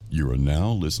You are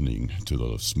now listening to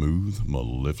the smooth,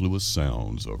 mellifluous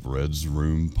sounds of Red's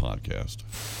Room Podcast.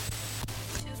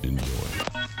 Enjoy.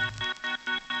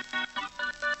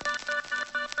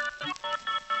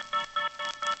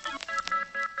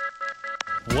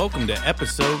 Welcome to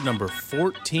episode number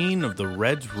 14 of the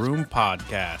Red's Room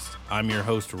Podcast. I'm your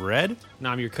host, Red. And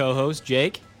I'm your co-host,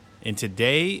 Jake. And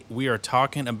today we are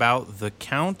talking about the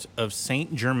Count of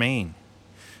Saint Germain.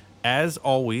 As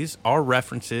always, our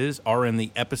references are in the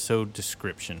episode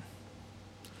description.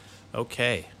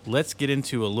 Okay, let's get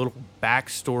into a little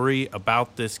backstory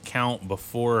about this count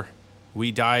before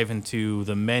we dive into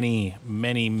the many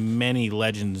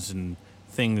legends and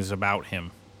things about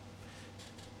him.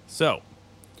 So,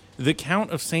 the Count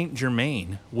of Saint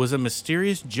Germain was a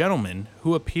mysterious gentleman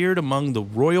who appeared among the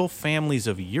royal families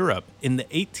of Europe in the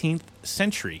 18th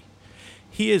century.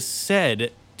 He is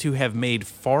said to have made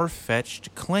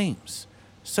far-fetched claims,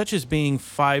 such as being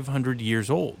 500 years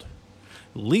old,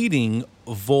 leading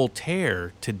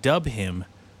Voltaire to dub him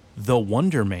the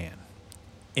Wonder Man,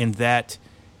 in that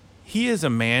he is a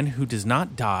man who does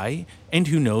not die and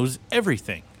who knows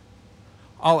everything.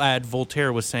 I'll add,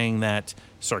 Voltaire was saying that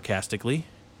sarcastically,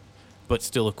 but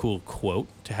still a cool quote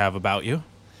to have about you.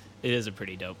 It is a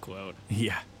pretty dope quote.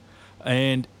 Yeah.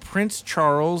 And Prince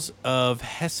Charles of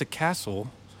Hesse-Kassel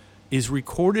is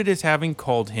recorded as having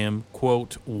called him,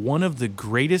 quote, one of the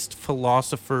greatest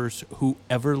philosophers who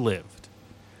ever lived.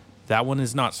 That one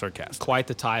is not sarcastic. Quite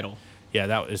the title. Yeah,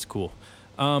 that is cool.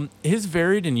 His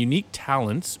varied and unique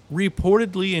talents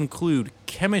reportedly include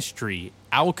chemistry,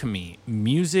 alchemy,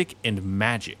 music, and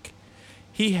magic.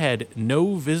 He had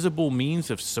no visible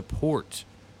means of support,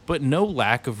 but no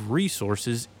lack of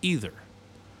resources either.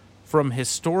 From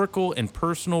historical and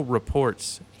personal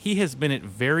reports, he has been at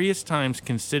various times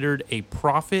considered a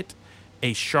prophet,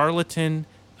 a charlatan,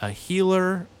 a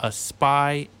healer, a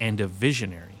spy, and a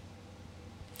visionary.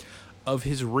 Of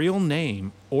his real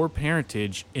name or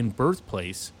parentage and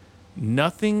birthplace,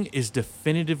 nothing is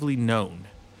definitively known.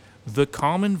 The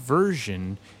common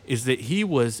version is that he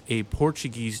was a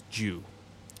Portuguese Jew.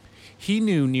 He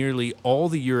knew nearly all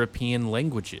the European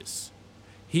languages.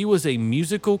 He was a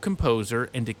musical composer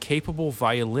and a capable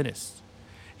violinist.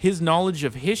 His knowledge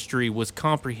of history was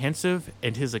comprehensive,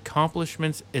 and his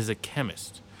accomplishments as a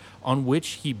chemist, on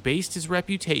which he based his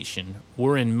reputation,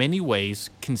 were in many ways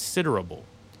considerable.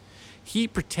 He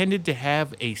pretended to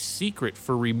have a secret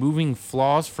for removing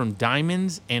flaws from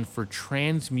diamonds and for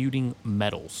transmuting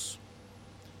metals.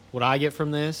 What I get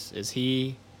from this is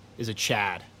he is a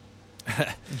Chad.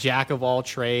 Jack of all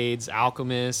trades,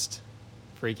 alchemist,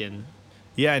 freaking.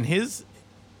 Yeah, and his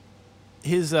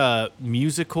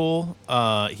musical,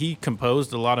 he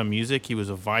composed a lot of music. He was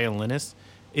a violinist.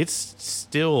 It's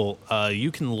still, you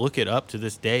can look it up to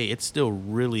this day. It's still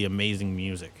really amazing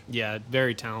music. Yeah,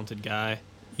 very talented guy.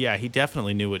 Yeah, he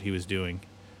definitely knew what he was doing.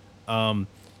 And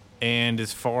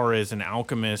as far as an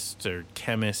alchemist or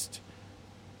chemist,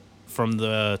 from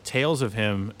the tales of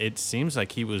him, it seems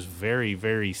like he was very,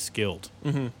 very skilled.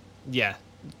 Mm-hmm. Yeah.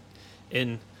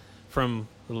 And from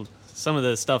some of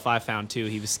the stuff I found, too,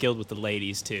 he was skilled with the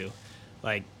ladies, too.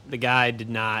 Like, the guy did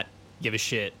not give a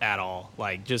shit at all.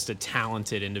 Like, just a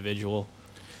talented individual.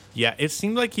 Yeah, it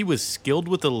seemed like he was skilled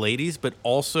with the ladies, but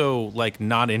also, like,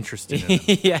 not interested in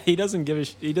them. Yeah, he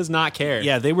does not care.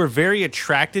 Yeah, they were very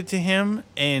attracted to him,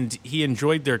 and he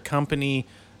enjoyed their company,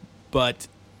 but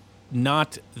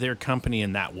not their company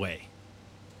in that way.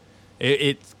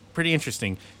 It's pretty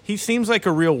interesting. He seems like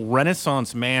a real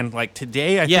Renaissance man. Like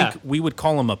today, I think we would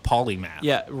call him a polymath.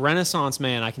 Yeah, Renaissance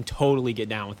man, I can totally get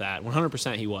down with that.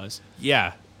 100% he was.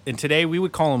 Yeah, and today we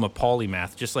would call him a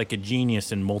polymath, just like a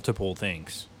genius in multiple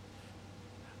things.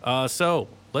 So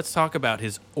let's talk about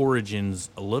his origins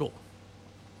a little.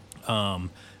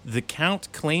 The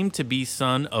Count claimed to be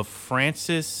son of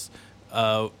Francis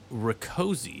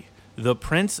Rakoczy, the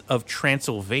Prince of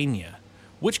Transylvania,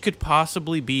 which could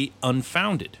possibly be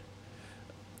unfounded.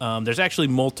 There's actually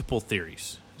multiple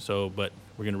theories, but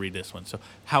we're going to read this one. So,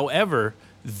 however,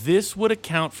 this would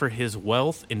account for his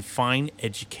wealth and fine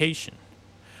education.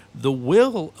 The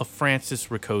will of Francis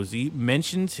Rakoczy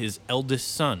mentions his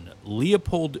eldest son,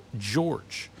 Leopold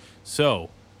George. So,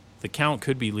 the Count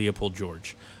could be Leopold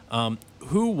George,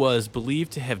 who was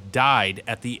believed to have died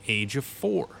at the age of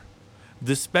 4.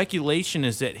 The speculation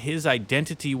is that his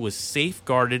identity was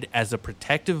safeguarded as a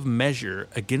protective measure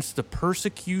against the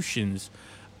persecutions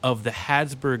of the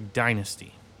Habsburg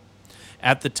dynasty.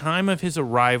 At the time of his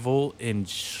arrival in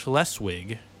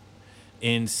Schleswig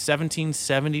in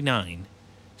 1779,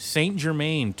 Saint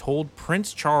Germain told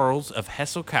Prince Charles of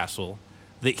Hesse-Kassel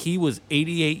that he was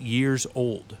 88 years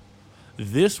old.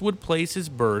 This would place his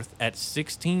birth at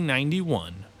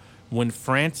 1691, when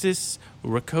Francis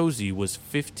Rakoczy was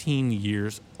 15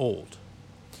 years old.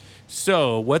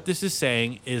 So, what this is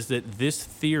saying is that this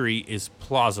theory is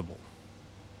plausible.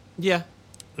 Yeah.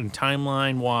 And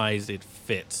timeline-wise, it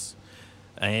fits.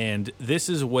 And this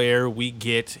is where we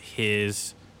get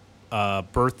his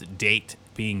birth date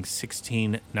being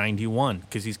 1691,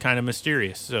 because he's kind of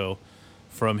mysterious. So,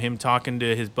 from him talking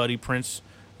to his buddy Prince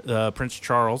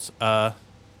Charles,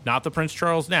 not the Prince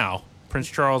Charles now, Prince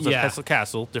Charles of Hesse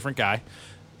Castle, different guy,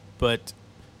 but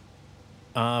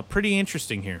pretty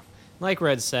interesting here. Like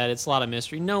Red said, it's a lot of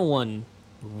mystery. No one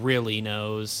really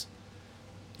knows.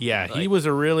 Yeah, he was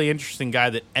a really interesting guy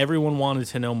that everyone wanted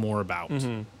to know more about.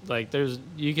 Mm-hmm. Like,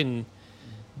 you can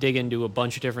dig into a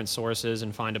bunch of different sources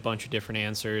and find a bunch of different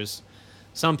answers.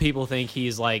 Some people think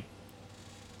he's like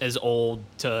as old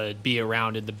to be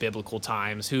around in the biblical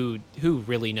times. Who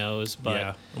really knows? But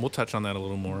yeah, and we'll touch on that a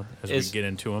little more as we get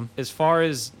into him. As far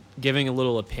as giving a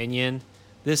little opinion,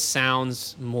 this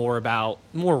sounds more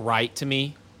right to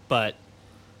me, but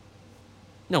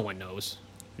no one knows.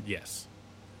 Yes.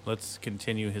 Let's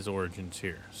continue his origins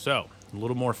here. So, a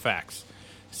little more facts.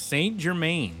 Saint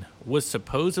Germain was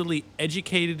supposedly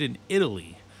educated in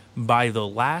Italy by the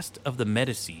last of the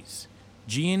Medicis,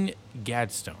 Jean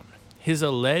Gadstone, his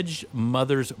alleged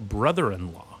mother's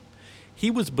brother-in-law. He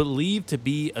was believed to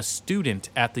be a student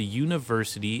at the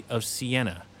University of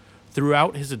Siena.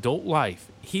 Throughout his adult life,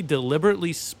 he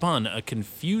deliberately spun a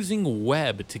confusing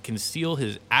web to conceal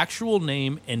his actual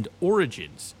name and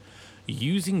origins,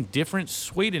 using different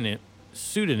pseudonyms,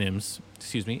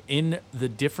 in the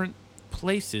different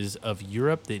places of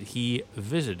Europe that he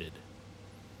visited.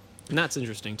 And that's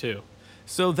interesting too.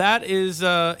 So that is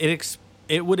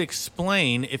it would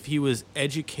explain if he was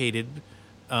educated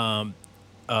by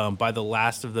the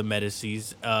last of the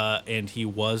Medicis, and he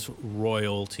was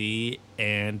royalty,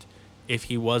 and if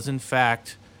he was in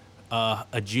fact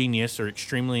a genius or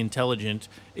extremely intelligent,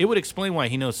 it would explain why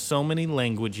he knows so many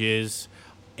languages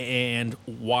and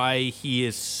why he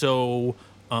is so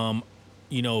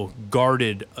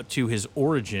guarded to his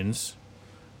origins.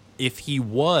 If he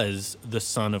was the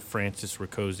son of Francis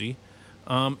Rakoczy,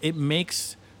 it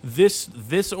makes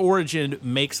this origin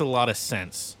makes a lot of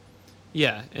sense.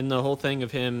 Yeah, and the whole thing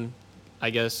of him, I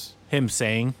guess, him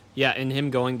saying, yeah, and him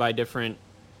going by different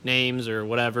names or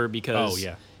whatever because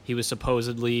he was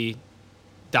supposedly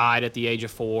died at the age of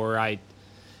 4.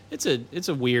 It's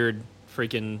a weird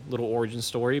freaking little origin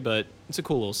story, but it's a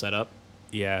cool little setup.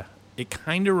 Yeah, it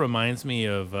kind of reminds me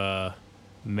of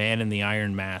Man in the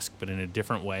Iron Mask, but in a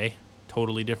different way,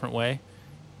 totally different way.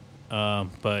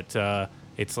 But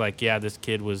it's like, this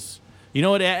kid was,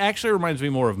 it actually reminds me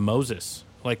more of Moses.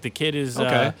 Like the kid is,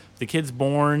 the kid's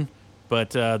born,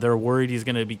 but they're worried he's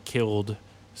going to be killed,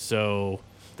 so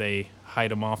they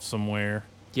hide him off somewhere.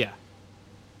 Yeah.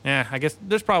 Yeah, I guess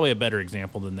there's probably a better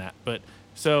example than that, but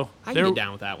so I can get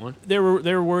down with that one. They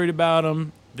were worried about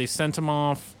him. They sent him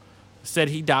off, said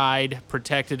he died,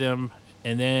 protected him,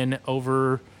 and then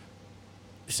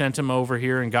sent him over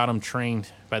here and got him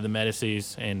trained by the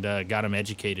Medicis and got him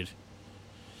educated.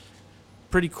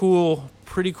 Pretty cool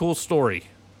story.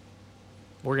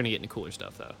 We're gonna get into cooler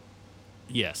stuff though.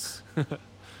 Yes.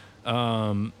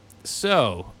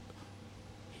 So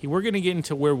we're gonna get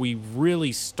into where we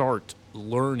really start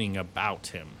learning about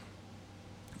him.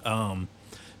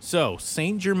 So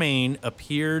Saint Germain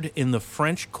appeared in the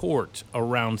French court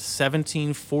around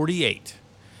 1748.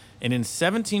 And in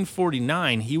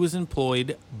 1749, he was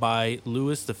employed by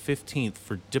Louis XV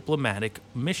for diplomatic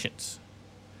missions.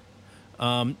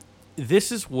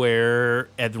 This is where,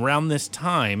 at around this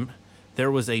time, there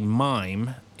was a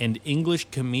mime and English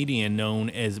comedian known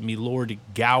as Milord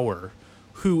Gower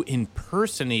who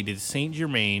impersonated Saint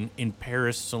Germain in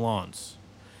Paris salons.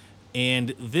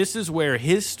 And this is where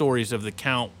his stories of the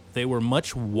Count, they were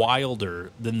much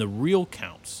wilder than the real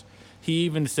Counts. He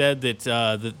even said that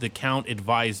the Count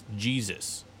advised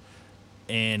Jesus.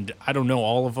 And I don't know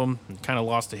all of them, kind of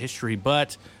lost to history,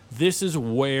 but this is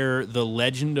where the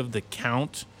legend of the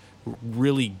Count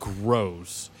really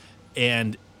grows.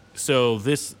 And so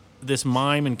this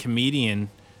mime and comedian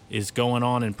is going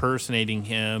on impersonating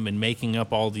him and making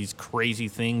up all these crazy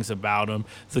things about him.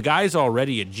 The guy's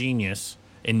already a genius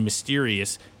and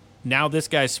mysterious. Now this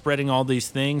guy's spreading all these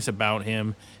things about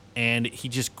him, and he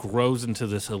just grows into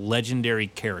this legendary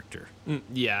character.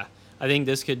 Yeah, I think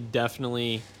this could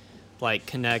definitely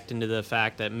connect into the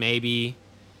fact that maybe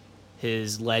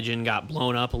his legend got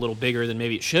blown up a little bigger than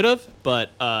maybe it should have.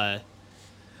 But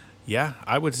yeah,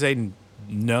 I would say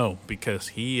no, because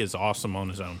he is awesome on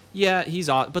his own. Yeah, he's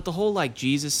awesome. But the whole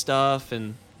Jesus stuff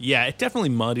and Yeah, it definitely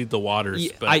muddied the waters.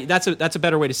 Yeah, But, that's a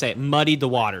better way to say it. Muddied the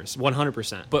waters,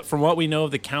 100%. but from what we know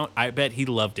of the Count, I bet he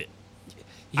loved it.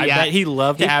 I Yeah, bet he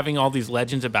loved having all these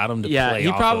legends about him to play he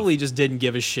off probably of. just didn't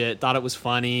give a shit. Thought it was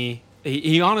funny.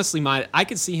 He honestly might. I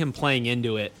could see him playing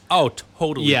into it. Oh,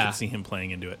 totally Yeah. could see him playing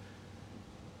into it.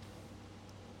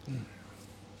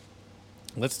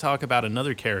 Let's talk about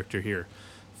another character here.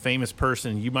 Famous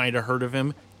person, you might have heard of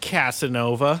him,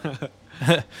 Casanova.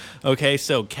 Okay,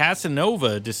 so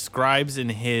Casanova describes in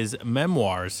his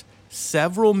memoirs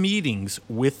several meetings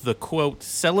with the, quote,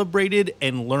 celebrated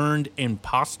and learned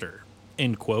imposter,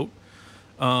 end quote.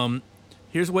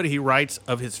 Here's what he writes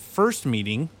of his first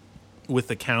meeting with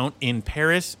the Count in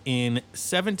Paris in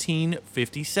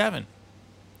 1757.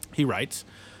 He writes,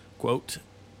 quote,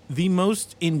 "The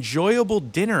most enjoyable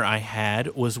dinner I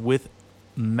had was with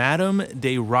Madame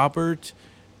de Robert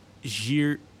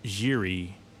Giry,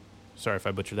 sorry if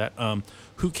I butchered that,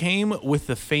 who came with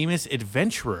the famous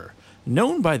adventurer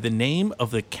known by the name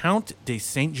of the Count de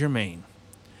Saint-Germain.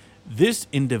 This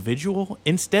individual,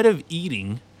 instead of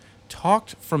eating,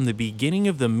 talked from the beginning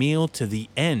of the meal to the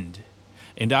end,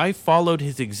 and I followed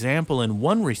his example in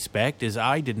one respect, as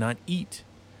I did not eat,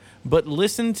 but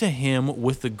listened to him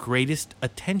with the greatest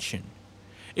attention.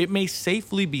 It may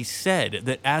safely be said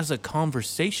that as a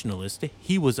conversationalist,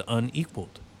 he was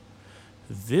unequaled.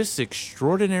 This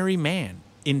extraordinary man,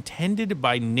 intended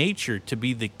by nature to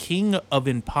be the king of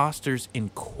impostors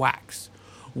and quacks,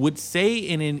 would say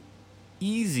in an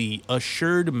easy,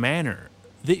 assured manner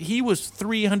that he was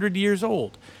 300 years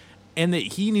old, and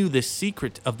that he knew the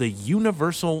secret of the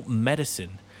universal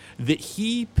medicine, that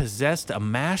he possessed a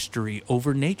mastery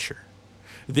over nature,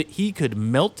 that he could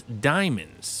melt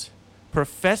diamonds,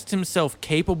 professed himself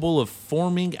capable of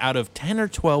forming out of 10 or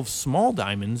 12 small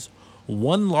diamonds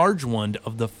one large one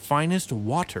of the finest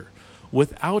water,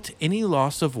 without any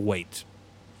loss of weight.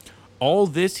 All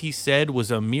this, he said, was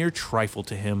a mere trifle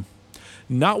to him.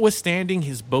 Notwithstanding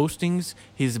his boastings,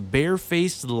 his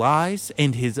barefaced lies,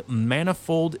 and his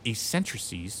manifold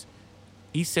eccentricities,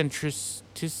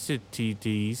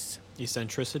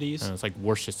 Eccentricities. It's like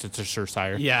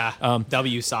Worcestershire. Yeah.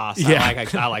 W sauce. yeah.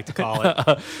 I like to call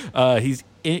it. His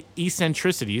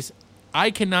eccentricities,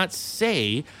 I cannot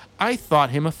say I thought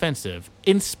him offensive.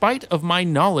 In spite of my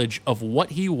knowledge of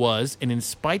what he was, and in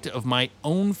spite of my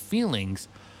own feelings,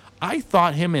 I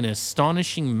thought him an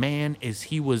astonishing man, as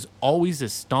he was always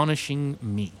astonishing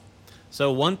me.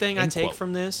 So one thing I End take quote.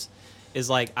 from this is,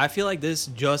 like, I feel like this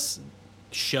just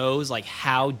shows, like,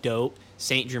 how dope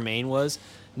Saint Germain was.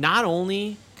 Not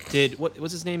only did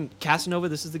what's his name, Casanova.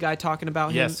 This is the guy talking about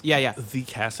him. Yes. Yeah. The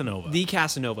Casanova. The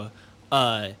Casanova.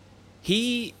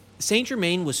 Saint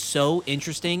Germain was so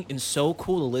interesting and so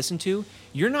cool to listen to.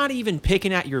 You're not even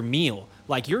picking at your meal.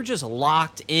 Like, you're just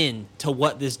locked in to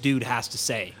what this dude has to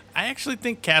say. I actually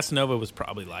think Casanova was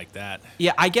probably like that.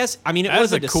 Yeah, I guess. I mean, it That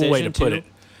was is a a cool way to decision, put too, it.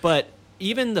 But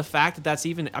even the fact that that's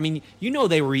even. I mean,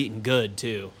 they were eating good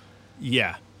too.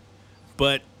 Yeah.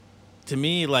 But to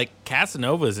me, like,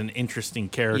 Casanova is an interesting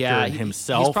character Yeah, in he's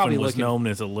himself, probably and was looking- known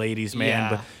as a ladies' man. Yeah.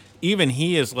 But even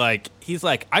he's like,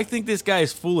 I think this guy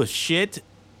is full of shit,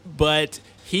 but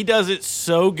he does it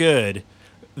so good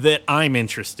that I'm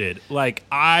interested. Like,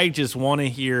 I just want to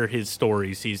hear his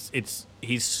stories.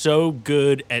 He's so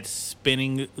good at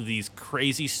spinning these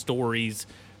crazy stories,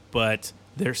 but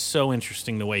they're so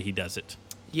interesting the way he does it.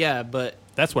 Yeah, but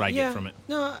That's what I get from it.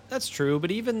 No, that's true.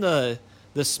 But even the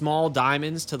small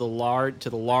diamonds to the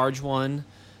large one,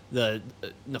 the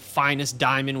finest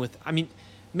diamond with. I mean,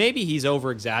 maybe he's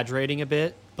over exaggerating a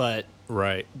bit, but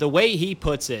Right. the way he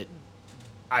puts it,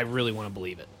 I really want to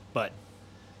believe it. But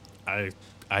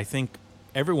I think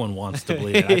everyone wants to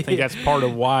believe it. I think that's part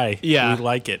of why Yeah. we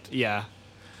like it. yeah,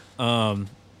 And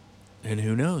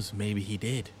who knows? Maybe he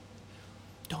did.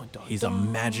 He's a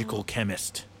magical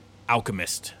chemist,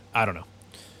 alchemist. I don't know.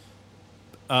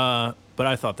 But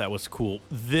I thought that was cool.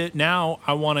 Now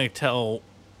I want to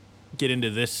get into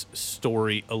this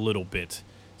story a little bit.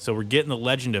 So we're getting the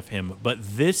legend of him, but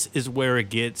this is where it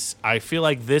gets. I feel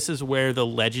like this is where the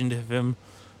legend of him,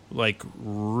 like,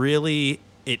 really,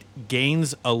 it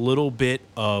gains a little bit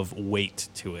of weight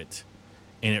to it,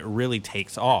 and it really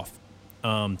takes off.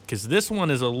 Because this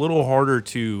one is a little harder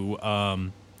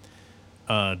to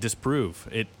disprove.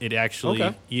 It actually,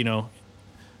 Okay.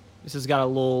 This has got a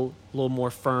little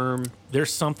more firm.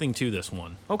 there's something to this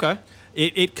one. Okay.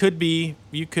 It could be,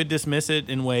 you could dismiss it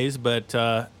in ways, but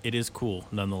it is cool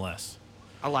nonetheless.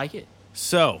 I like it.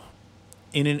 So,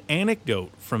 in an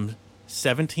anecdote from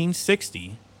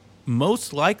 1760,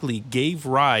 most likely gave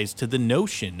rise to the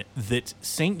notion that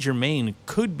Saint Germain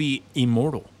could be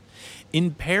immortal.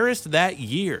 In Paris that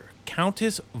year,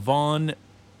 Countess von...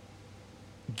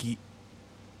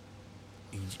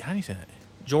 How do you say that?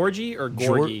 Georgie or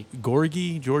Gorgie?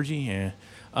 Georgie, yeah.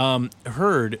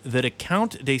 Heard that a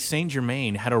Count de Saint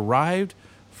Germain had arrived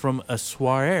from a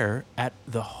soirée at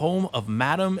the home of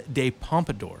Madame de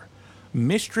Pompadour,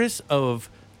 mistress of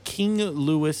King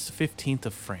Louis XV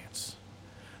of France.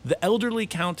 The elderly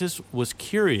countess was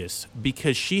curious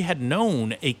because she had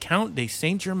known a Count de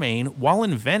Saint Germain while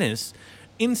in Venice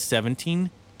in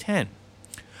 1710.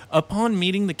 Upon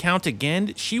meeting the Count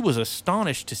again, she was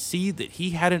astonished to see that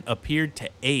he hadn't appeared to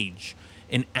age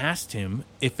and asked him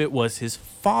if it was his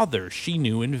father she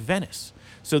knew in Venice.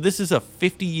 So this is a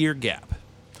 50-year gap.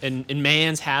 And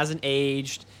Mans hasn't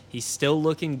aged. He's still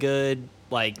looking good.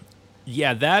 Like,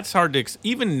 yeah, that's hard to...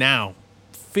 even now,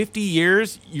 50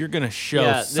 years, you're going to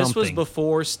show something. This was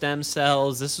before stem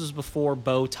cells. This was before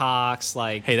Botox.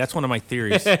 Like, hey, that's one of my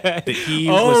theories, that he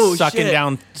was sucking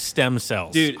down stem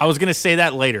cells. Dude, I was going to say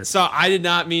that later. So I did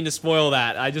not mean to spoil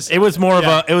that. It was more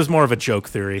of a joke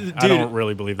theory. Dude, I don't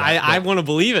really believe that. I want to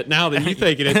believe it now that you're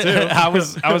thinking it too. I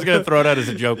was going to throw it out as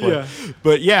a joke. Yeah.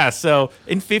 But yeah, so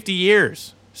in 50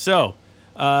 years. So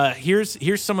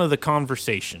here's some of the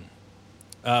conversation.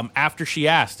 After she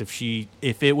asked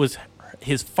if it was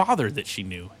his father that she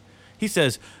knew, he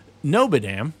says, "No,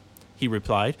 madame," he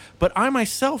replied, "but I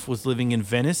myself was living in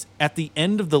Venice at the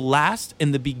end of the last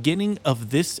and the beginning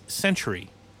of this century.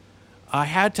 I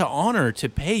had the honor to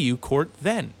pay you court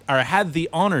then.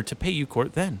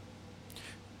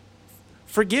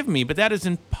 Forgive me, but that is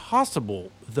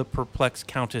impossible," the perplexed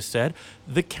countess said.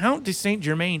 "The Count de Saint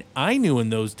Germain I knew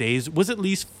in those days was at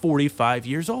least 45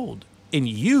 years old, and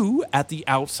you, at the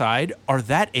outside, are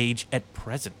that age at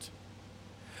present."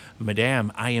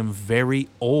 "Madame, I am very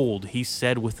old," he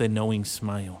said with a knowing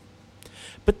smile.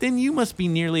 "But then you must be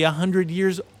nearly 100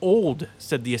 years old,"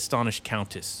 said the astonished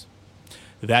countess.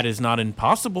 "That is not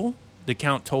impossible," the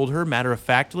count told her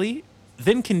matter-of-factly,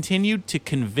 then continued to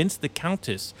convince the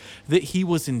countess that he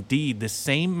was indeed the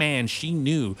same man she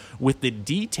knew, with the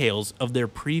details of their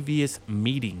previous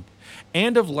meeting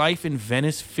and of life in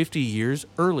Venice 50 years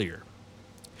earlier.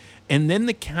 And then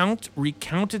the count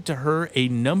recounted to her a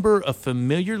number of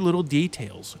familiar little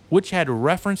details, which had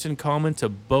reference in common to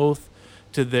both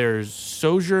to their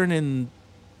sojourn in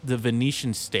the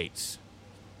Venetian states.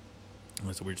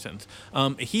 That's a weird sentence.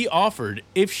 He offered,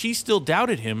 if she still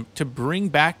doubted him, to bring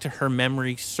back to her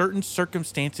memory certain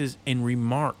circumstances and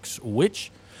remarks,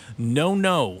 which...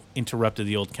 No, interrupted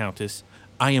the old countess.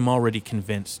 "I am already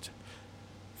convinced.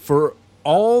 For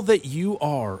all that you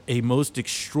are a most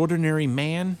extraordinary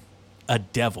man, a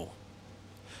devil."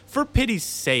 "For pity's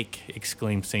sake,"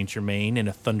 exclaimed Saint Germain in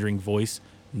a thundering voice,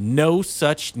 "no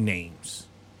such names."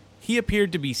 He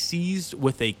appeared to be seized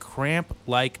with a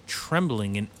cramp-like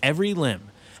trembling in every limb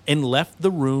and left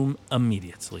the room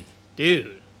immediately.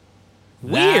 Dude,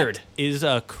 weird. That is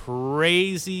a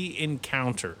crazy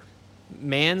encounter.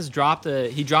 Mans dropped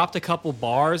a couple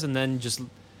bars and then just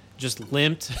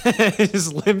limped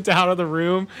just limped out of the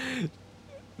room.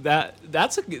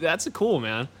 That's a cool,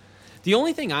 man. The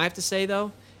only thing I have to say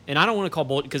though, and I don't want to call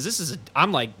bullshit because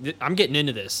I'm getting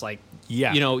into this, like,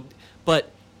 yeah,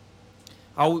 but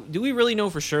do we really know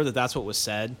for sure that that's what was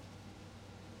said?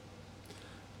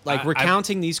 Like,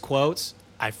 recounting these quotes,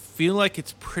 I feel like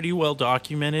it's pretty well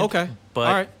documented. Okay, but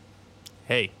all right.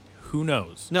 Hey, who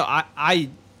knows? No, I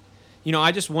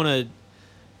just want to.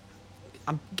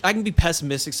 I can be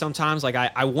pessimistic sometimes. Like,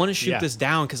 I want to shoot this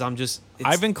down because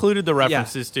I've included the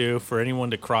references too for anyone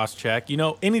to cross check.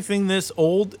 Anything this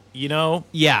old,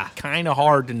 kind of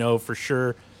hard to know for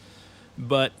sure.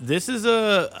 But this is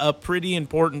a pretty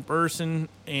important person,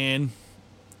 and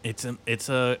it's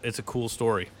a cool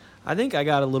story. I think I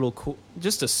got a little cool,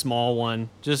 just a small one.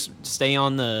 Just stay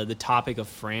on the topic of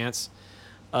France.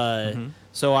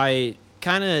 So I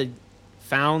kind of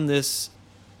found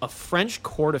a French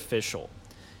court official.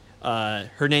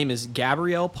 Her name is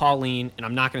Gabrielle Pauline, and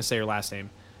I'm not going to say her last name.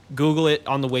 Google it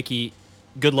on the wiki.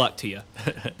 Good luck to you.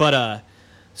 But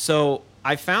so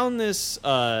I found this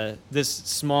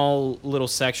small little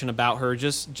section about her,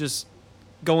 just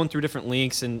going through different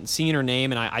links and seeing her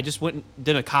name, and I just went and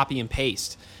did a copy and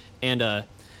paste. And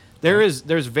there's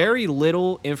very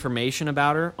little information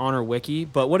about her on her wiki,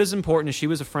 but what is important is she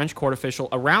was a French court official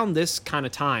around this kind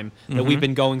of time that we've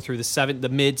been going through, the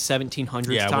mid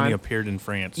 1700s time. When he appeared in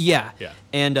France. Yeah.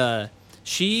 And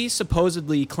she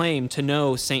supposedly claimed to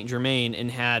know Saint Germain and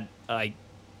had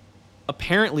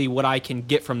apparently what I can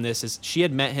get from this is she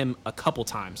had met him a couple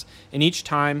times, and each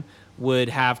time would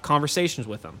have conversations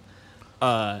with him.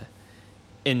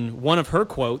 In one of her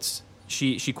quotes,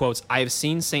 she quotes, "I have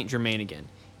seen Saint Germain again,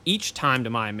 each time to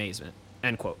my amazement,"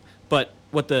 end quote. But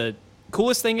what the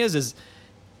coolest thing is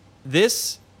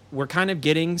this, we're kind of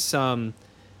getting some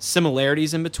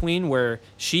similarities in between where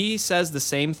she says the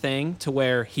same thing to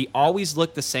where he always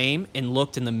looked the same and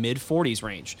looked in the mid 40s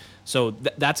range. So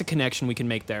that's a connection we can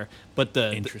make there. But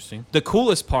Interesting. the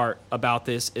coolest part about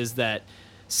this is that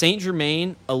Saint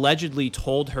Germain allegedly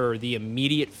told her the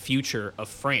immediate future of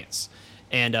France.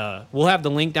 And we'll have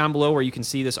the link down below where you can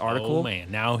see this article. Oh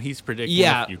man, now he's predicting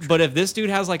Yeah, the future. but if this dude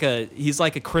has he's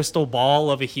like a crystal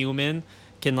ball of a human,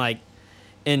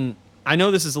 and I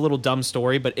know this is a little dumb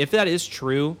story, but if that is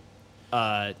true,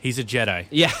 he's a Jedi.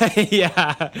 yeah,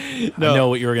 yeah, I know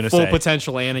what you were gonna full say.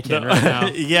 potential Anakin right now.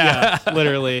 Yeah.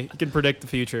 Literally, you can predict the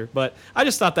future. But I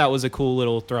just thought that was a cool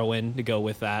little throw in to go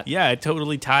with that. Yeah, it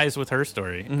totally ties with her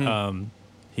story. Mm-hmm.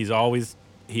 He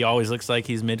always looks like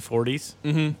he's mid 40s.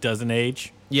 Mm-hmm. Doesn't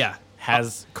age. Yeah,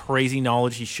 Has crazy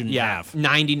knowledge he shouldn't yeah, have.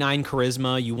 99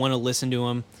 charisma. You want to listen to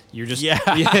him. You're just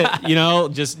Yeah. you know,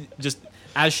 just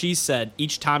as she said,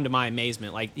 each time to my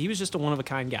amazement, like he was just a one of a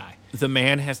kind guy. The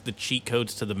man has the cheat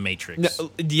codes to the Matrix.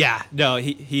 No,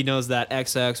 he knows that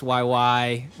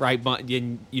XXYY right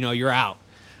button. You know, you're out.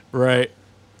 Right.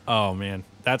 Oh man,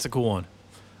 that's a cool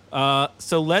one.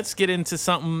 So let's get into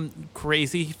something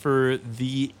crazy for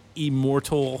the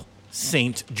immortal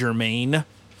Saint Germain.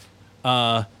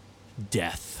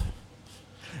 Death.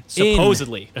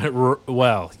 Supposedly.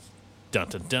 Well, dun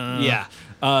dun dun. Yeah.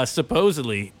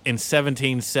 Supposedly in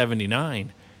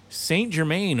 1779, Saint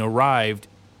Germain arrived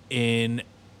in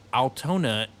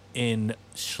Altona in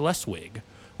Schleswig,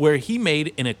 where he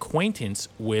made an acquaintance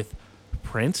with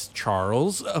Prince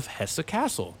Charles of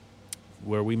Hesse-Kassel,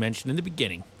 where we mentioned in the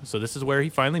beginning. So this is where he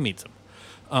finally meets him.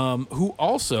 Who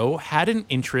also had an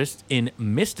interest in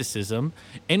mysticism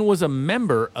and was a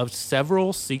member of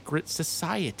several secret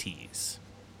societies.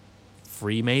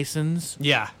 Freemasons,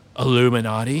 Yeah.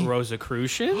 Illuminati,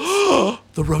 Rosicrucians?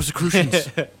 the Rosicrucians.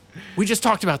 We just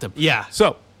talked about them. Yeah.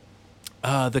 So,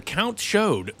 the Count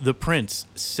showed the prince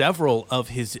several of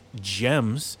his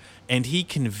gems, and he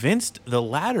convinced the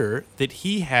latter that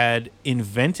he had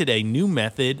invented a new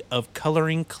method of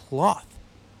coloring cloth.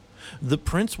 The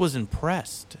prince was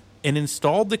impressed and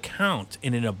installed the Count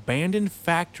in an abandoned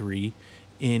factory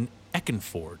in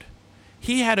Eckernford.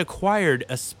 He had acquired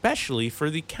especially for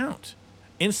the Count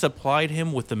and supplied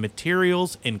him with the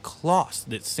materials and cloths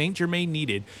that Saint Germain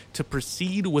needed to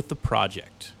proceed with the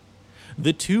project.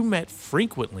 The two met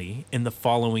frequently in the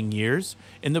following years,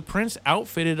 and the prince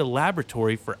outfitted a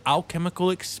laboratory for alchemical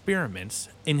experiments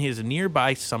in his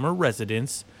nearby summer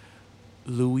residence,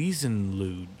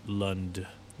 Louisenlund.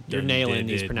 You're nailing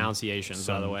these pronunciations,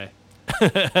 by the way.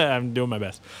 I'm doing my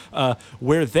best.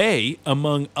 Where they,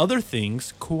 among other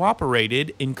things,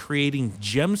 cooperated in creating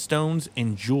gemstones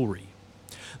and jewelry.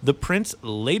 The prince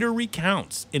later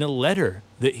recounts in a letter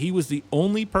that he was the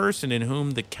only person in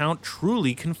whom the Count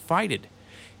truly confided.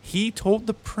 He told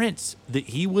the prince that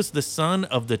he was the son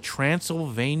of the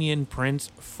Transylvanian prince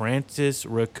Francis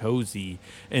Rakoczy,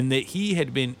 and that he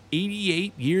had been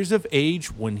 88 years of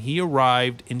age when he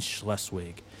arrived in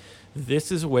Schleswig.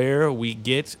 This is where we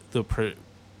get the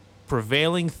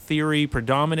prevailing theory,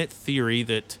 predominant theory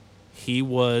that he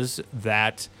was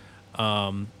that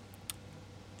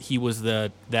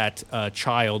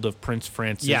child of Prince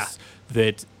Francis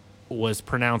that was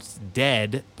pronounced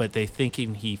dead, but they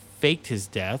thinking he faked his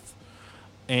death,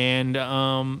 and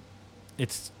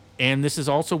this is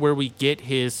also where we get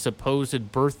his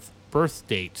supposed birth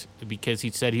date, because he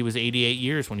said he was 88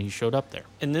 years when he showed up there.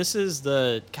 And this is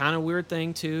the kind of weird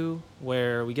thing too,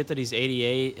 where we get that he's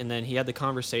 88, and then he had the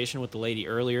conversation with the lady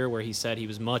earlier where he said he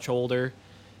was much older.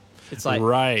 It's like,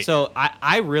 right. So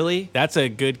I really, That's a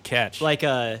good catch. like,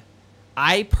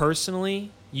 I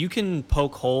personally, you can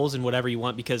poke holes in whatever you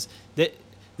want, because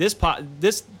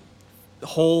this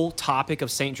whole topic of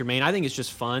Saint Germain, I think is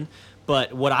just fun.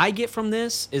 But what I get from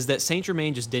this is that Saint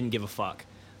Germain just didn't give a fuck.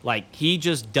 Like, he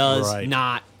just does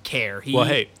not care. Well,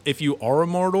 hey, if you are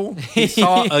immortal, he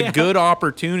saw a good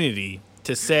opportunity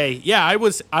to say, yeah, I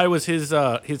was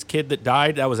his kid that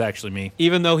died. That was actually me.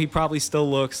 Even though he probably still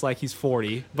looks like he's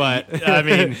 40, but I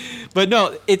mean, but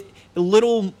no, it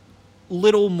little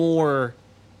more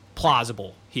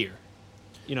plausible here,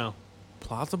 you know.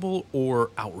 plausible or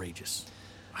outrageous?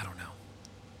 I don't know.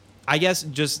 I guess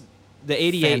just the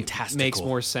 88 Fantastical. makes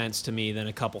more sense to me than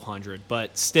a couple hundred,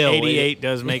 but still 88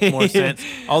 does make more sense.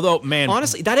 Although, man,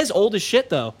 honestly, that is old as shit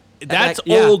though. that's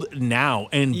old now,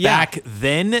 and back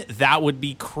then that would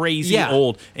be crazy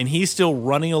old. And he's still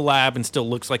running a lab and still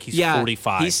looks like he's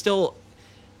 45. He's still,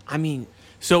 I mean,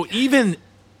 so even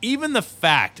even the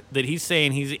fact that he's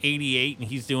saying he's 88 and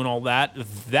he's doing all that,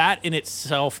 that in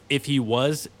itself, if he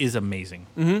was, is amazing.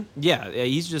 Yeah,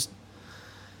 he's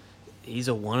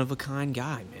a one-of-a-kind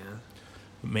guy, man.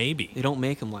 Maybe. They don't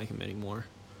make him like him anymore.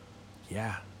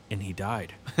 Yeah, and he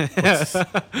died.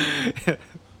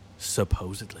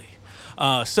 Supposedly.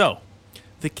 So,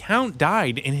 the Count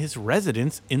died in his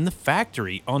residence in the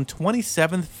factory on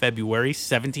 27th February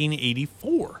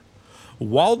 1784,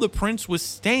 while the prince was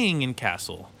staying in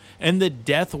Kassel, and the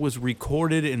death was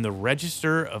recorded in the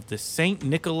register of the St.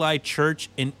 Nikolai Church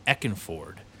in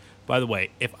Eckernford. By the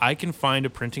way, if I can find a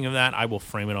printing of that, I will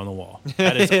frame it on the wall.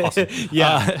 That is awesome.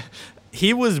 Yeah.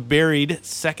 He was buried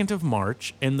 2nd of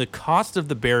March, and the cost of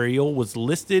the burial was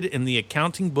listed in the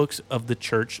accounting books of the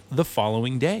church the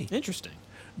following day. Interesting.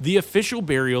 The official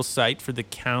burial site for the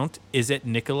Count is at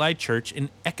Nikolai Church in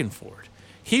Eckernford.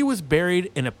 He was buried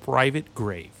in a private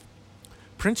grave.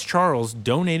 Prince Charles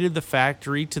donated the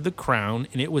factory to the crown,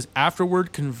 and it was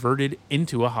afterward converted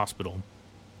into a hospital.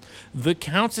 The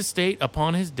Count's estate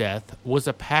upon his death was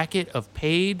a packet of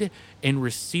paid and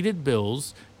receipted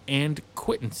bills and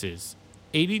quittances,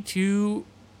 82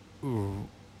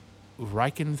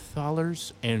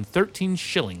 Reichenthalers and 13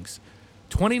 shillings,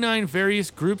 29 various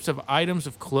groups of items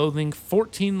of clothing,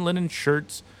 14 linen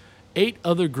shirts, 8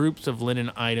 other groups of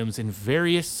linen items, and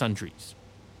various sundries.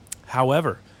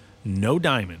 However, no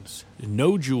diamonds,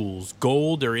 no jewels,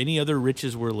 gold, or any other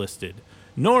riches were listed,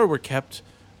 nor were kept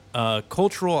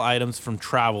cultural items from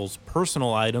travels,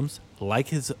 personal items like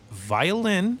his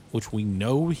violin, which we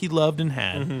know he loved and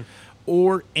had,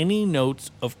 or any notes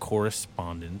of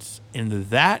correspondence. And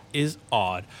that is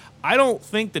odd. I don't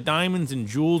think the diamonds and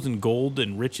jewels and gold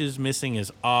and riches missing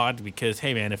is odd because,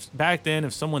 hey, man, if back then,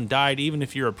 if someone died, even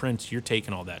if you're a prince, you're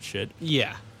taking all that shit.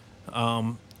 Yeah.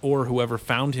 Or whoever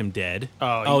found him dead.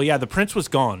 Oh, yeah, the prince was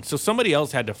gone. So somebody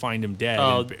else had to find him dead.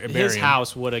 Oh, and bury his him.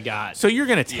 house would have got. So you're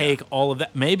going to take all of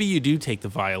that. Maybe you do take the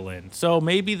violin. So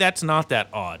maybe that's not that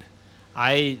odd.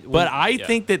 But I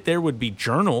think that there would be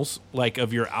journals, like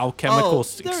of your alchemical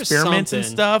there's experiments and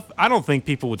something. stuff. I don't think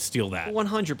people would steal that.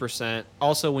 100%.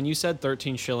 Also, when you said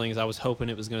 13 shillings, I was hoping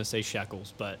it was going to say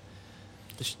shekels, but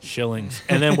Shillings.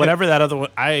 And then whatever that other one,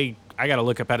 I got to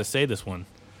look up how to say this one.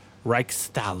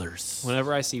 Reichsthalers.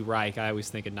 whenever I see Reich, I always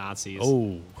think of Nazis.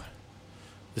 Oh,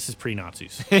 this is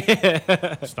pre-Nazis.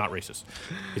 It's not racist.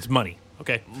 It's money.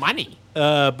 Okay. Money.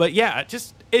 But yeah,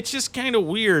 it's just kind of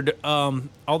weird.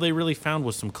 All they really found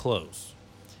was some clothes.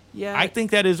 Yeah. I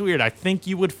think that is weird. I think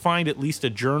you would find at least a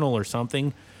journal or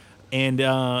something. And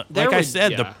like I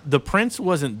said, the prince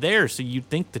wasn't there, so you'd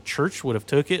think the church would have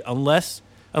took it unless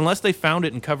they found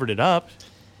it and covered it up.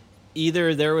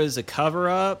 Either there was a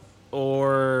cover-up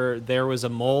or there was a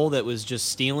mole that was just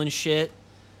stealing shit,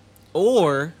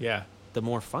 or Yeah. the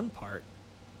more fun part,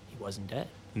 he wasn't dead.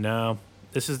 No,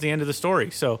 this is the end of the story.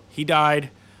 So he died.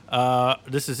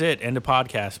 This is it. End of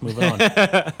podcast. Moving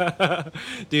on.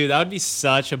 Dude, that would be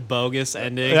such a bogus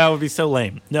ending. That would be so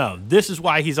lame. No, this is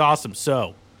why he's awesome.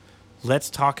 So let's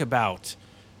talk about,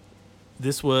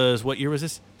 this was, what year was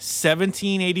this?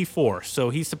 1784.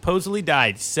 So he supposedly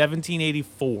died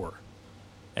 1784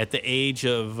 at the age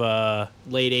of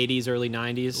Late 80s, early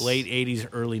 90s. late 80s,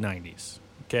 early 90s.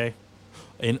 Okay.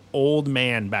 An old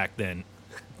man back then.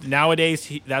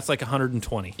 Nowadays, that's like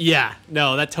 120. Yeah,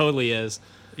 no, that totally is.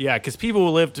 Yeah, because people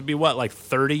will live to be, what, like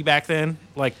 30 back then?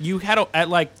 Like, you had, at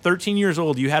like 13 years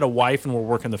old, you had a wife and were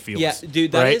working the fields. Yeah,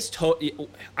 dude, that right? is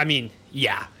I mean,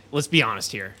 yeah, let's be honest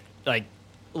here. Like,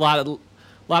 a lot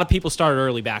of people started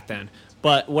early back then.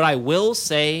 But what I will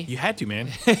say, You had to, man.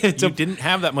 You didn't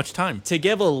have that much time. to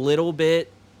give a little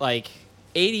bit, like,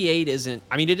 88 isn't,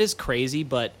 I mean, it is crazy,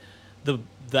 but the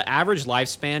average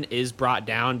lifespan is brought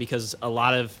down because a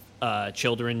lot of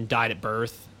children died at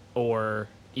birth, or,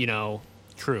 you know,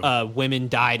 True. women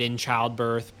died in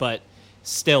childbirth, but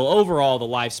still, overall, the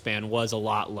lifespan was a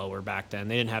lot lower back then.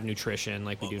 They didn't have nutrition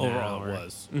like we do now. Overall, it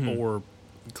was. Or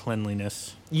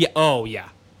cleanliness, Yeah. Oh, yeah.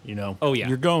 you know. Oh, yeah.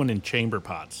 You're going in chamber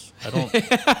pots. I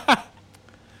don't...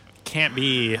 Can't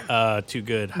be too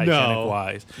good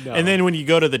hygienic-wise. No. And then when you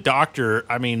go to the doctor,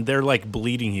 I mean, they're like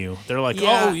bleeding you. They're like,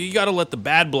 Yeah. oh, you got to let the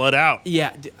bad blood out.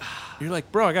 Yeah. You're like,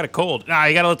 bro, I got a cold. Nah,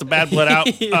 you got to let the bad blood out.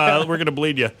 We're going to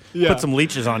bleed you. Yeah. Put some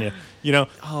leeches on you, you know?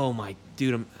 Oh, my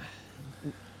dude.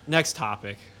 Next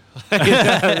topic.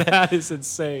 That is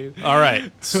insane. All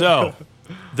right. So,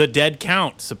 the dead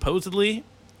count. Supposedly,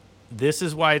 this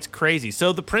is why it's crazy.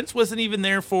 So, the prince wasn't even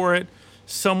there for it.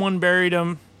 Someone buried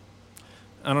him.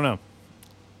 I don't know.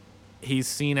 He's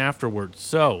seen afterwards.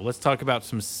 So, let's talk about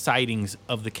some sightings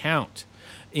of the count.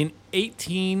 In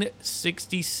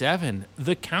 1867,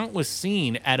 the Count was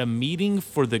seen at a meeting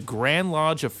for the Grand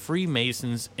Lodge of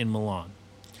Freemasons in Milan.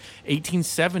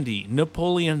 1870,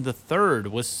 Napoleon III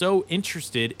was so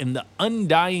interested in the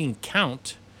undying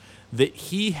Count that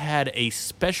he had a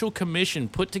special commission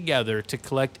put together to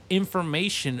collect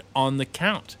information on the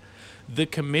Count. The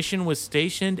commission was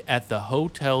stationed at the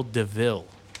Hotel de Ville.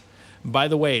 By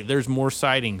the way, there's more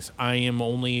sightings. I am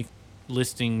only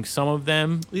listing some of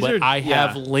them, I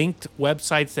have linked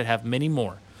websites that have many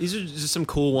more. These are just some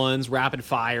cool ones, rapid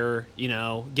fire,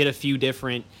 get a few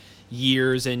different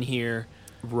years in here.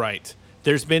 Right.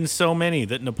 There's been so many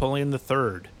that Napoleon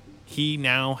III, he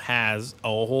now has a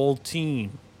whole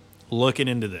team looking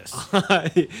into this.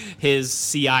 His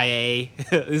CIA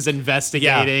is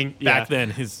investigating. Back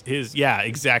then, his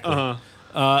exactly.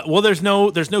 Well, there's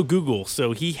no Google,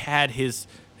 so he had his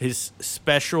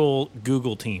special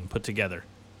Google team put together,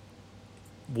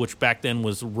 which back then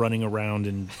was running around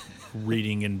and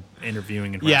reading and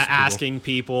interviewing and asking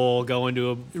people, going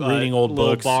to reading old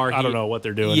books. Bar. I don't know what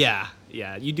they're doing. Yeah,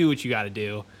 you do what you got to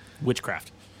do.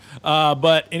 Witchcraft.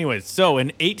 But anyways, so in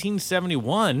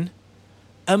 1871,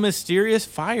 a mysterious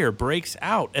fire breaks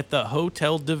out at the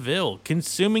Hotel de Ville,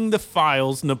 consuming the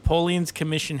files Napoleon's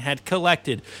commission had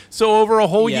collected. So over a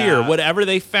whole year, whatever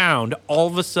they found, all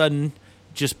of a sudden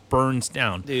just burns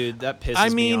down. Dude, that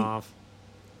pisses me off.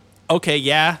 Okay,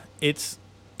 yeah, it's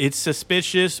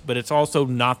suspicious, but it's also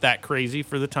not that crazy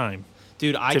for the time.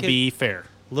 Dude, be fair.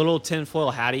 Little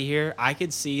tinfoil hattie here, I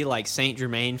could see like Saint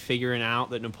Germain figuring out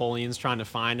that Napoleon's trying to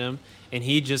find him, and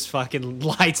he just fucking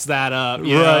lights that up.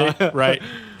 Right.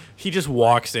 He just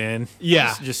walks in.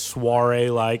 Yeah. Just soiree,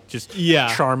 like, just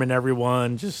charming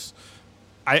everyone. Just,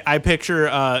 I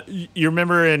picture, you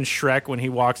remember in Shrek when he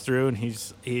walks through and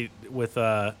with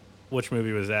which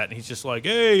movie was that? And he's just like,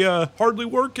 hey, hardly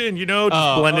working,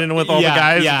 just blending in with all the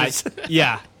guys.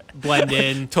 Blend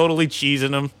in. Totally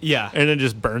cheesing them. Yeah. And then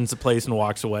just burns the place and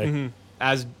walks away. Mm-hmm.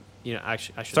 As,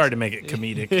 actually, I should Sorry to make it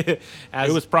comedic. It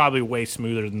was probably way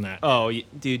smoother than that. Oh,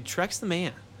 dude, Shrek's the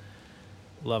man.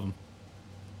 Love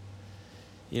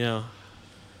him.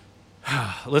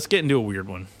 Let's get into a weird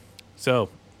one. So,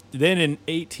 then in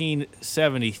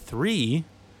 1873,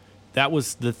 that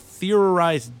was the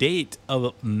theorized date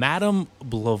of Madame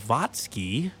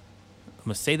Blavatsky. I'm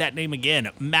going to say that name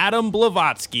again. Madame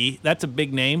Blavatsky. That's a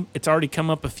big name. It's already come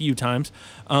up a few times.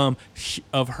 Of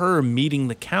her meeting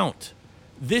the Count.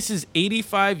 This is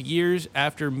 85 years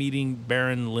after meeting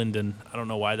Baron Lyndon. I don't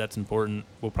know why that's important.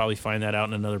 We'll probably find that out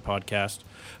in another podcast.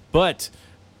 But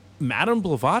Madame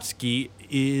Blavatsky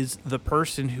is the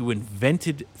person who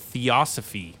invented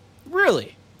theosophy.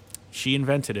 Really? She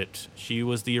invented it. She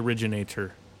was the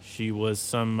originator. She was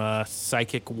some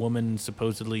psychic woman,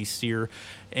 supposedly seer.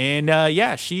 And,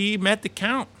 she met the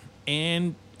Count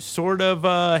and sort of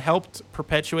helped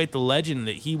perpetuate the legend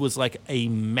that he was like a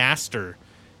master.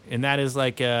 And that is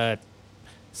like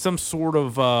some sort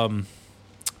of,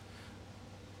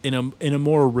 in a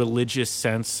more religious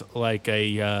sense, like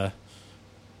a,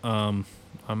 I'm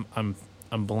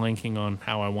blanking on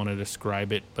how I want to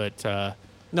describe it, but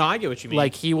no, I get what you mean.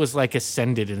 Like he was like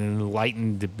ascended and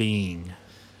enlightened being,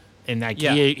 and like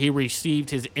he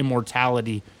received his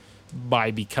immortality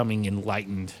by becoming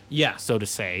enlightened, so to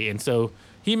say. And so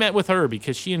he met with her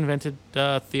because she invented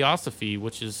theosophy,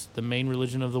 which is the main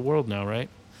religion of the world now, right?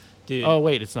 Dude. Oh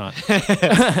wait, it's not.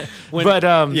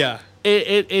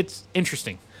 It's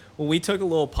interesting. Well, we took a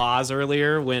little pause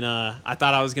earlier when I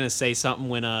thought I was going to say something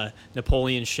when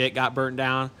Napoleon's shit got burnt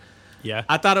down. Yeah.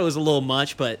 I thought it was a little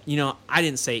much, but, I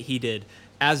didn't say it, he did.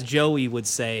 As Joey would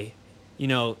say,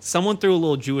 someone threw a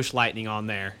little Jewish lightning on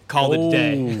there. Called it a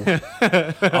day.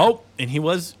 And he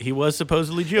was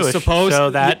supposedly Jewish.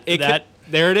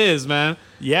 There it is, man.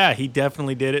 Yeah, he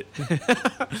definitely did it.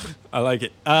 I like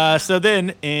it. So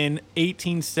then in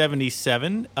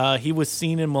 1877, he was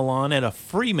seen in Milan at a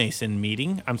Freemason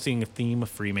meeting. I'm seeing a theme of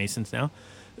Freemasons now.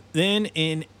 Then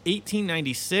in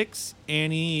 1896,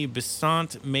 Annie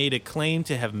Besant made a claim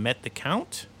to have met the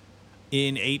Count.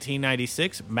 In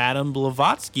 1896, Madame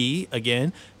Blavatsky,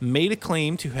 again, made a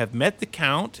claim to have met the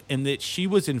Count and that she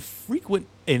was in frequent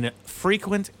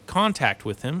contact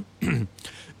with him.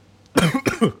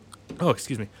 Oh,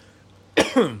 excuse me.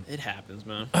 It happens,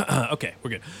 man. Okay,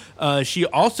 we're good. She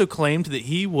also claimed that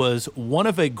he was one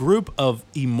of a group of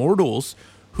immortals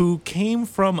who came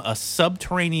from a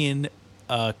subterranean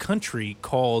country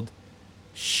called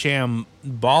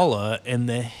Shambhala in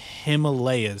the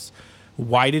Himalayas.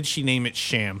 Why did she name it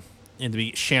Sham? And to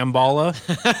be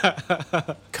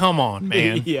Shambhala? Come on,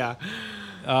 man. Yeah.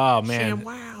 Oh, man.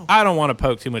 Wow. I don't want to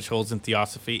poke too much holes in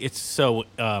theosophy. It's so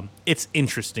it's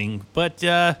interesting, but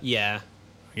Yeah. I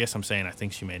guess I'm saying I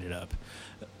think she made it up.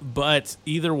 But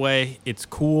either way, it's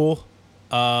cool.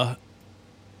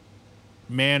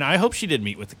 Man, I hope she did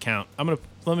meet with the Count.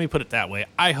 Let me put it that way.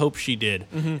 I hope she did.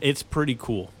 It's pretty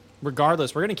cool.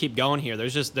 Regardless, we're gonna keep going here.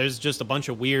 There's just a bunch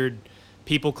of weird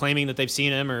people claiming that they've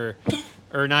seen him or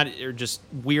not, or just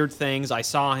weird things. I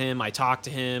saw him. I talked to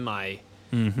him.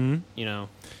 You know.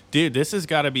 Dude, this has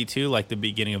got to be too like the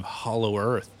beginning of Hollow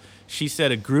Earth. She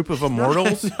said a group of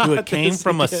immortals who had came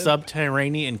from a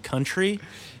subterranean country.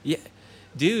 Yeah,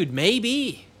 dude,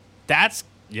 maybe. That's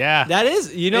yeah. That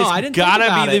is, you know, It's I didn't gotta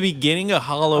think about be it. the beginning of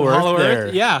Hollow Earth. Hollow there.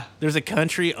 Earth, yeah. There's a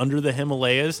country under the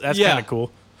Himalayas. That's Yeah. kind of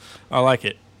cool. I like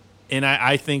it, and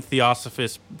I think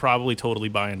Theosophists probably totally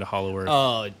buy into Hollow Earth.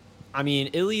 Oh, I mean,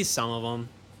 at least some of them.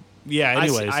 yeah.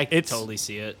 Anyways, I it's totally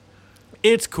see it.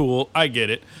 It's cool. I get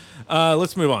it.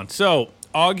 Let's move on. So,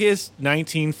 August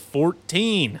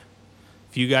 1914.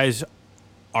 If you guys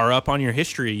are up on your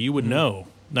history, you would know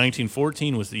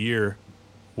 1914 was the year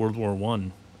World War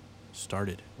I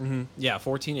started. Yeah,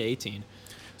 14 to 18.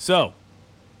 So,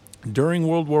 during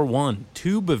World War I,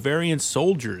 2 Bavarian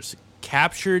soldiers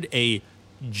captured a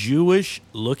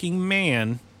Jewish-looking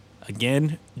man.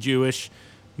 Again, Jewish.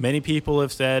 Many people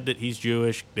have said that he's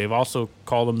Jewish. They've also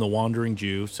called him the Wandering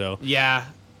Jew. So, Yeah.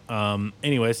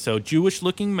 anyway, so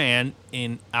Jewish-looking man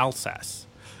in Alsace.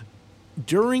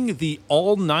 During the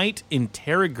all-night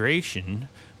interrogation,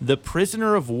 the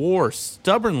prisoner of war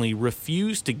stubbornly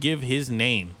refused to give his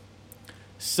name.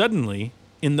 Suddenly,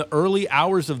 in the early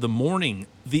hours of the morning,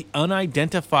 the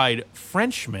unidentified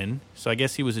Frenchman, so I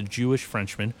guess he was a Jewish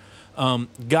Frenchman,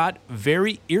 got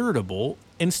very irritable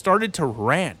and started to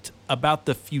rant about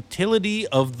the futility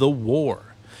of the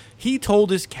war. He told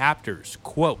his captors,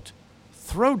 quote,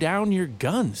 "Throw down your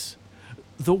guns.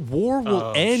 The war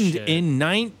will end shit. in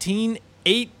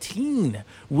 1918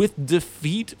 with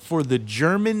defeat for the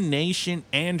German nation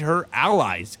and her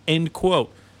allies," end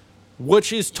quote,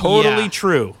 which is totally Yeah.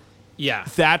 true. Yeah.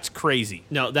 That's crazy.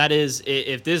 No, that is,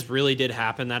 if this really did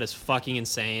happen, that is fucking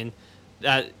insane.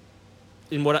 That,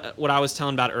 in what I was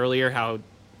telling about earlier, how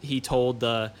he told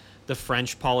the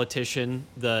French politician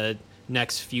the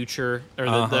next future, or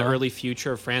the early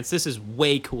future of France. This is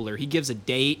way cooler. He gives a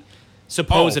date,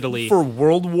 supposedly. For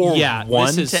World War Yeah,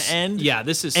 One this to is- end? yeah,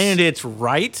 this is- And it's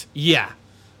right? Yeah.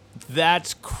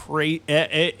 That's crazy.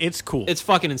 It's cool. It's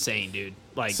fucking insane, dude.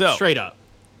 Like, So- straight up.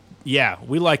 Yeah,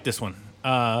 we like this one.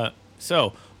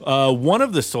 One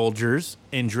of the soldiers,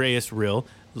 Andreas Rill,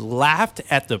 laughed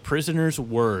at the prisoner's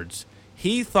words.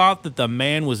 He thought that the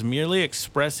man was merely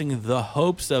expressing the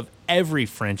hopes of every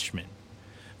Frenchman.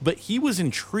 But he was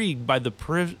intrigued by the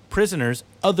prisoner's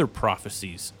other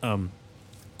prophecies.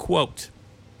 Quote,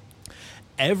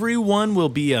 "Everyone will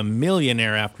be a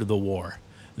millionaire after the war.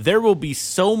 There will be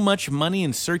so much money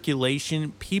in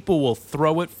circulation, people will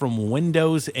throw it from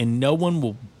windows and no one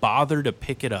will bother to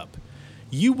pick it up.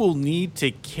 You will need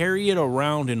to carry it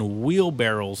around in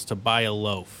wheelbarrows to buy a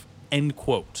loaf." End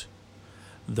quote.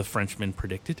 The Frenchman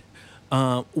predicted.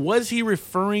 Was he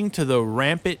referring to the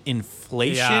rampant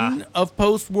inflation Yeah. of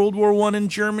post-World War I in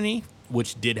Germany,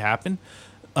 which did happen?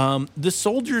 The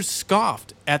soldiers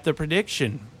scoffed at the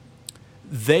prediction.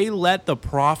 They let the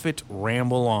prophet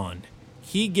ramble on.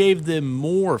 He gave them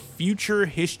more future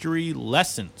history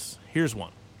lessons. Here's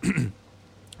one.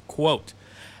 Quote,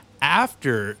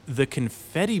 "After the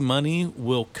confetti money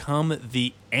will come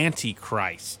the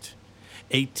Antichrist,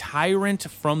 a tyrant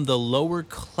from the lower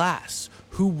class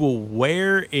who will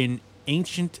wear an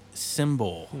ancient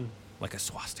symbol, like a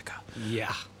swastika.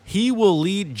 Yeah. He will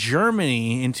lead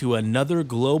Germany into another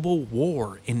global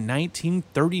war in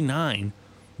 1939,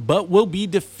 but will be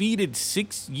defeated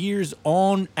 6 years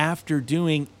on after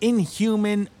doing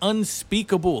inhuman,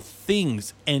 unspeakable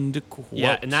things." End quote.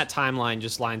 Yeah, and that timeline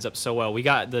just lines up so well.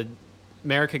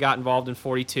 America got involved in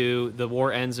 42. The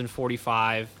war ends in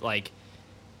 45. Like,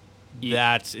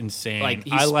 That's insane. Like,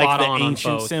 he's I like spot the on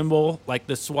ancient both. symbol, like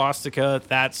the swastika.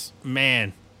 That's,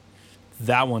 man,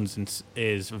 that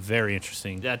is very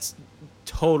interesting. that's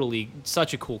totally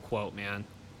such a cool quote, man.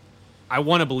 I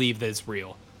want to believe that it's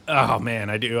real. Oh man,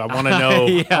 I do. I want to know.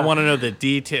 Yeah. I want to know the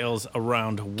details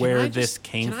around where this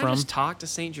came Can from. I just talk to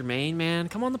Saint Germain, man?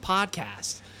 Come on the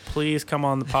podcast. Please come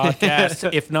on the podcast.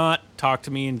 If not, talk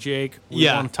to me and Jake. We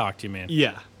Yeah. want to talk to you, man.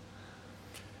 Yeah.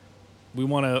 We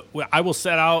want to. I will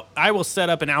set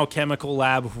up an alchemical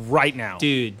lab right now,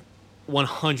 Dude,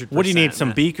 100%. What do you need? Some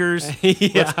man. beakers?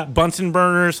 Yeah. Bunsen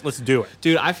burners. Let's do it.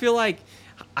 Dude, I feel like,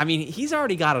 I mean, he's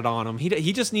already got it on him.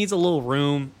 He just needs a little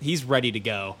room. He's ready to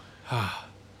go.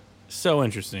 So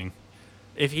interesting.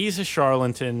 if he's a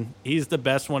charlatan, he's the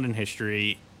best one in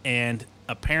history. And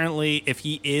apparently, if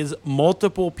he is,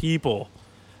 multiple people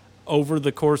over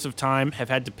the course of time have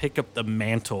had to pick up the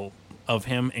mantle of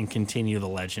him and continue the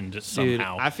legend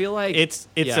somehow. Dude, I feel like it's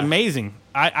amazing.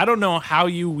 I don't know how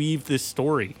you weave this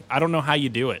story. I don't know how you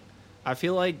do it. I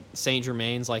feel like Saint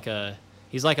Germain's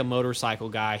he's like a motorcycle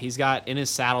guy. He's got in his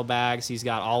saddlebags, he's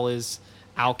got all his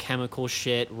alchemical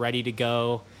shit ready to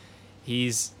go. He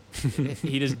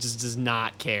just does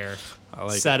not care.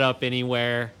 Set up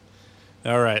anywhere.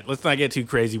 All right, let's not get too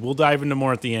crazy. We'll dive into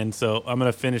more at the end. So I'm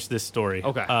gonna finish this story.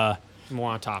 Okay.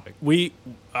 More on topic.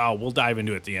 We'll dive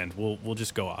into it at the end. We'll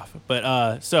just go off.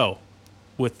 But so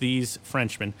with these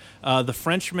Frenchmen, the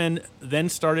Frenchman then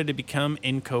started to become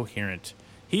incoherent.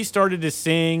 He started to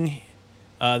sing.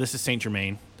 This is Saint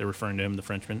Germain. They're referring to him, the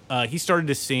Frenchman. He started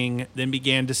to sing, then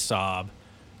began to sob.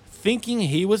 Thinking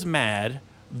he was mad,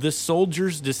 the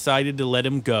soldiers decided to let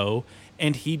him go,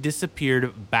 and he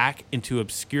disappeared back into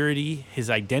obscurity. His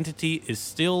identity is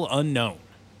still unknown.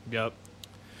 Yep.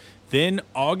 Then,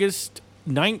 August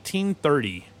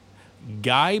 1930,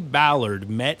 Guy Ballard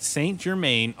met Saint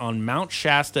Germain on Mount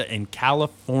Shasta in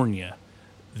California.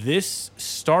 This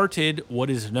started what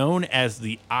is known as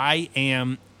the I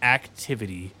Am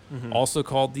activity, also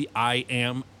called the I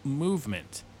Am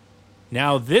movement.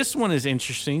 Now, this one is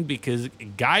interesting because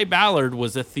Guy Ballard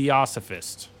was a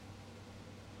theosophist.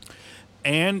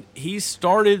 And he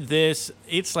started this,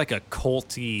 it's like a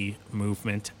culty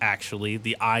movement, actually,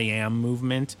 the I Am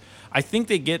movement. I think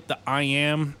they get the I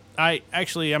Am, I'm not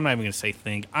even going to say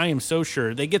think. I am so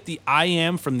sure. They get the I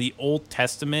Am from the Old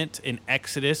Testament in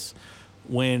Exodus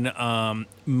when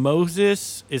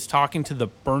Moses is talking to the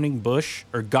burning bush,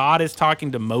 or God is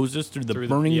talking to Moses through the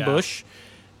burning bush,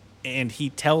 and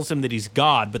he tells him that he's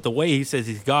God. But the way he says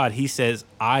he's God, he says,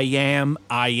 I am,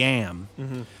 I am.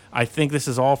 Mm-hmm. I think this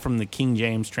is all from the King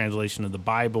James translation of the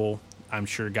Bible. I'm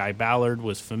sure Guy Ballard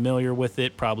was familiar with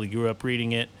it, probably grew up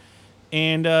reading it.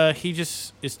 And he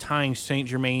just is tying Saint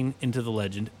Germain into the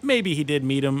legend. Maybe he did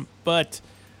meet him, but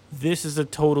this is a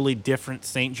totally different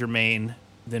Saint Germain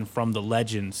than from the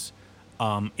legends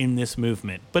in this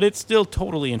movement. But it's still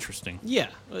totally interesting. Yeah.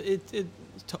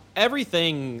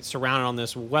 Everything surrounded on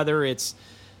this, whether it's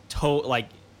like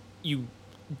you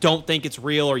don't think it's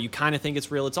real or you kind of think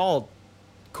it's real, it's all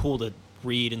cool to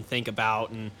read and think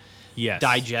about and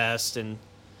digest. And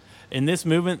in this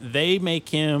movement, they make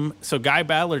him, so Guy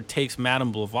Ballard takes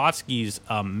Madame Blavatsky's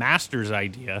master's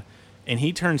idea, and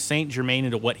he turns Saint Germain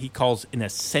into what he calls an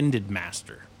ascended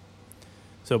master.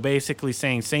 So basically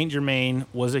saying Saint Germain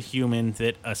was a human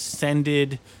that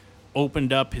ascended,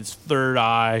 opened up his third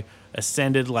eye,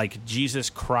 ascended like Jesus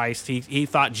Christ. He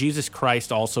thought Jesus Christ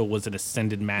also was an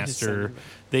ascended master.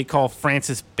 They call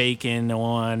Francis Bacon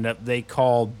one. They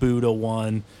call Buddha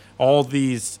one. All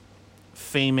these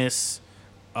famous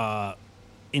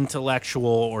intellectual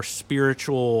or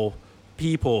spiritual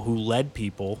people who led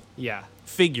people,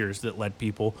 figures that led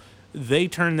people, they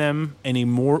turn them and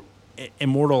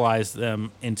immortalize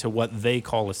them into what they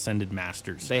call ascended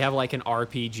masters. They have like an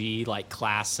RPG like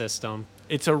class system.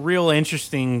 It's a real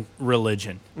interesting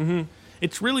religion. Mm-hmm.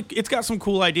 It's got some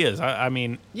cool ideas. I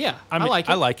like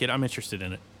it. I like it. I'm interested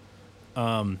in it.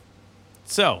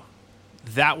 So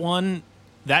that one,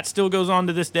 that still goes on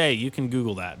to this day. You can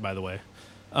Google that, by the way.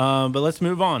 But let's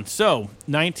move on. So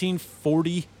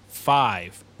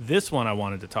 1945, this one I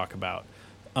wanted to talk about.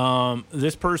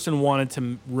 This person wanted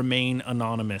to remain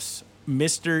anonymous.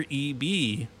 Mr.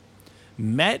 E.B.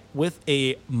 met with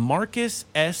a Marcus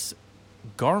S.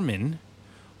 Germain,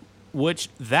 which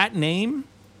that name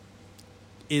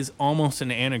is almost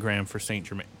an anagram for Saint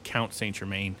Germain, Count Saint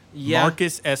Germain. Yeah.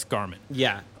 Marcus S. Germain.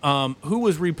 Yeah. Who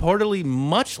was reportedly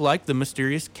much like the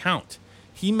mysterious Count.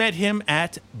 He met him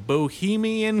at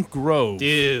Bohemian Grove.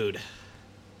 Dude.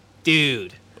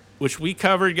 Which we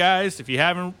covered, guys. If you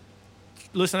haven't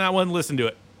listened to that one, listen to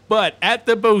it. But at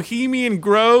the Bohemian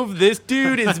Grove, this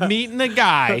dude is meeting a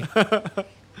guy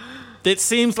that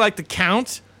seems like the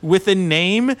Count with a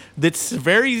name that's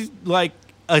very like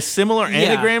a similar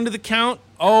anagram to the Count.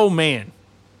 Oh, man.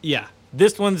 Yeah.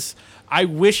 This one's, I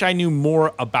wish I knew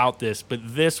more about this, but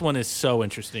this one is so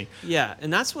interesting. Yeah,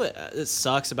 and that's what it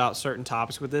sucks about certain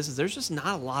topics with this is there's just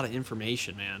not a lot of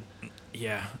information, man.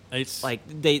 Yeah. It's like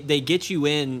they get you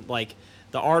in like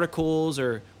the articles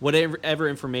or whatever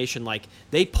information, like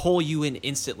they pull you in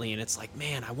instantly, and it's like,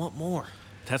 man, I want more.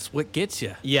 That's what gets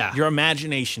you. Yeah. Your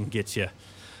imagination gets you.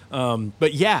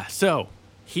 But yeah, so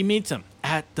He meets him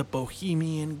at the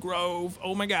Bohemian Grove.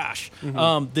 Oh my gosh.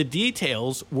 The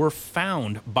details were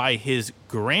found by his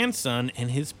grandson in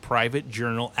his private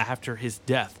journal after his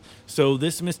death. So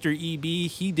this Mr. EB,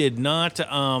 he did not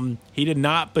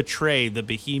betray the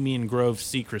Bohemian Grove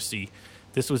secrecy.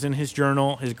 This was in his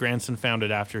journal. His grandson found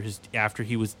it after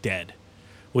he was dead,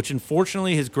 which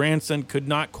unfortunately his grandson could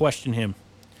not question him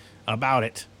about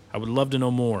it. I would love to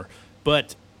know more.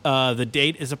 But the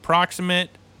date is approximate,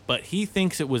 but he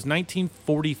thinks it was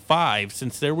 1945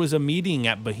 since there was a meeting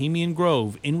at Bohemian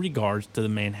Grove in regards to the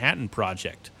Manhattan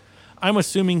Project. I'm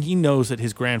assuming he knows that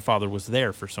his grandfather was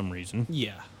there for some reason.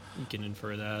 Yeah, you can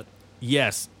infer that.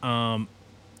 Yes.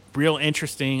 Real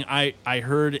interesting. I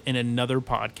heard in another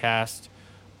podcast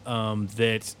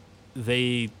that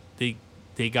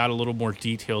they got a little more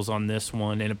details on this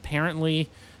one, and apparently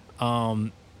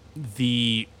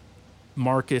the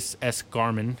Marcus S.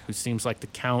 Garman, who seems like the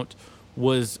Count,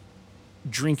 was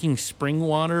drinking spring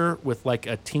water with like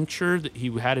a tincture that he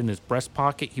had in his breast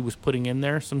pocket. He was putting in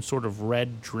there some sort of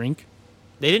red drink.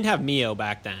 They didn't have Mio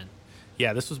back then.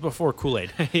 Yeah, this was before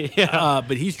Kool-Aid. Yeah.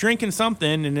 But he's drinking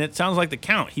something, and it sounds like the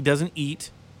Count. He doesn't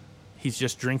eat. He's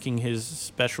just drinking his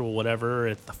special whatever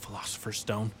at the Philosopher's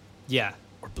Stone. Yeah.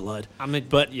 Or blood.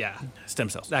 But yeah, stem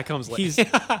cells. that comes later.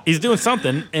 He's doing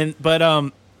something,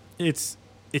 but it's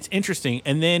interesting.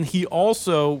 And then he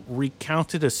also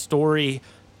recounted a story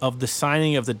of the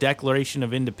signing of the Declaration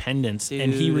of Independence,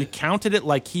 and he recounted it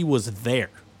like he was there.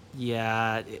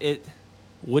 Yeah,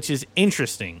 which is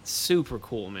interesting. Super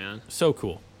cool, man. So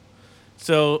cool.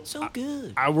 So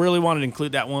good. I really wanted to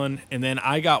include that one, and then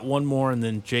I got one more, and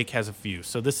then Jake has a few.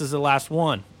 So this is the last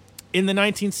one. In the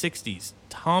 1960s,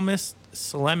 Thomas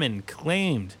Sleman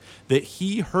claimed that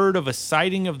he heard of a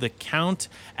sighting of the Count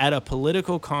at a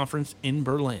political conference in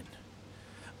Berlin.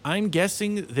 I'm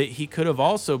guessing that he could have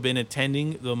also been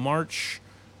attending the March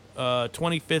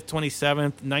 25th,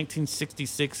 27th,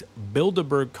 1966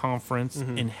 Bilderberg Conference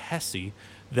in Hesse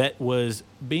that was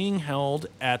being held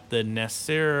at the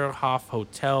Nasserhof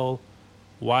Hotel,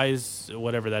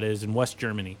 whatever that is, in West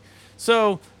Germany.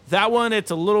 So that one,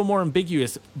 it's a little more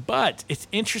ambiguous, but it's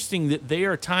interesting that they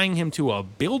are tying him to a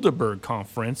Bilderberg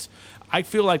Conference. I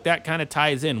feel like that kind of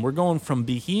ties in. We're going from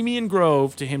Bohemian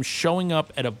Grove to him showing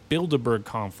up at a Bilderberg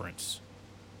Conference.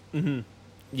 Mm-hmm.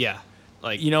 Yeah.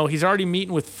 Like, he's already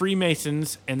meeting with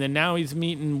Freemasons, and then now he's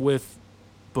meeting with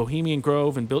Bohemian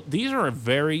Grove. These are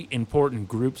very important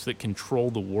groups that control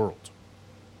the world.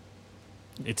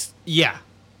 It's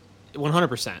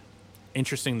 100%.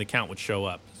 Interesting the Count would show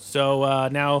up. So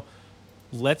now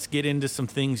let's get into some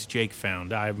things Jake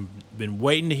found. I've been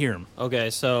waiting to hear them. Okay,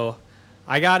 so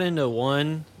I got into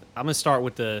one. I'm gonna start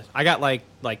with I got like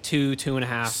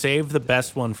 2.5. Save the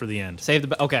best one for the end.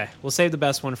 Okay, we'll save the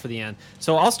best one for the end.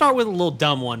 So I'll start with a little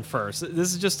dumb one first.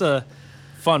 This is just a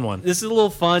fun one. This is a little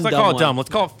fun. Let's not call it dumb. Let's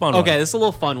call it fun. Okay, this is a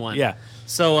little fun one. Yeah.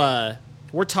 So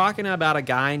we're talking about a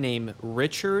guy named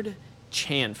Richard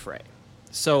Chanfrey.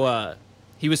 So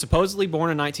he was supposedly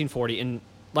born in 1940, and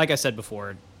like I said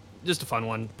before, just a fun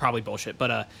one, probably bullshit.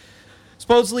 But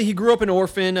supposedly he grew up an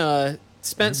orphan.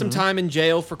 Spent some time in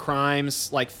jail for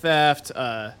crimes like theft.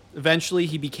 Eventually,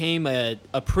 he became a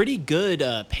pretty good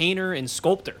painter and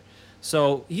sculptor.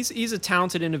 So he's a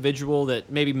talented individual that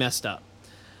maybe messed up.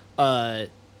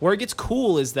 Where it gets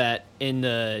cool is that in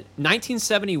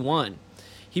 1971,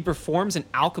 he performs an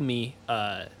alchemy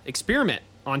experiment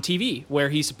on TV where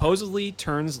he supposedly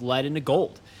turns lead into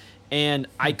gold. And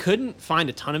I couldn't find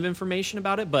a ton of information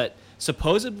about it, but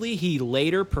supposedly he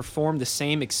later performed the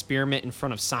same experiment in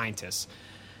front of scientists.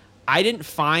 I didn't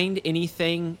find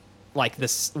anything like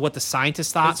this, what the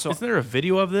scientists thought. Is there a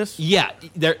video of this? Yeah,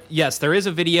 there is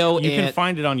a video. You can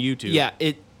find it on YouTube. Yeah,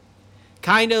 it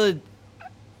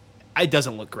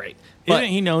doesn't look great. Isn't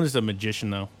he known as a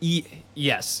magician, though?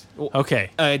 Yes. Okay.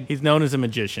 He's known as a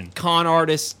magician. Con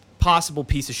artist, possible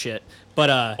piece of shit.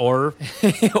 But or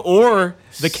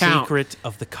the Count. Secret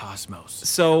of the Cosmos.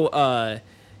 So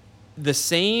the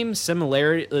same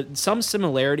similarity, some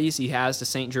similarities he has to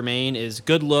Saint Germain is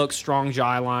good looks, strong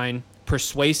jawline,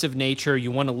 persuasive nature.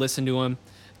 You want to listen to him.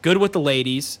 Good with the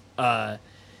ladies.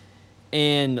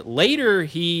 And later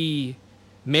he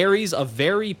marries a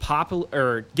very popular,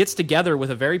 or gets together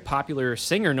with a very popular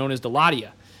singer known as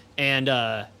Deladia. And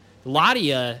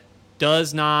Deladia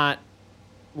does not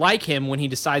like him when he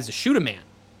decides to shoot a man.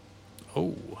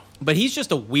 Oh. But he's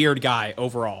just a weird guy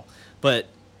overall. But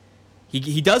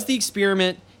he does the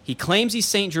experiment. He claims he's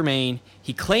Saint Germain.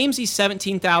 He claims he's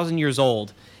 17,000 years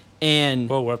old. And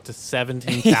well, we're up to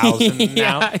 17,000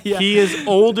 now. Yeah. He is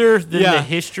older than the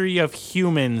history of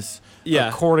humans,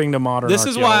 according to modern This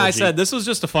archaeology. is why I said this was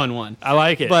just a fun one. I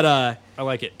like it. But I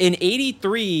like it. In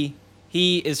 83,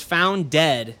 he is found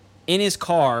dead in his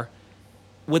car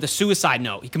with a suicide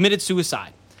note. He committed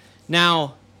suicide.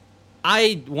 Now,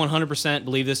 I 100%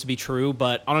 believe this to be true,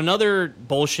 but on another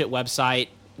bullshit website,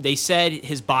 they said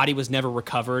his body was never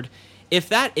recovered. If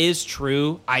that is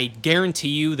true, I guarantee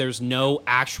you there's no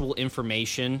actual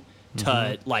information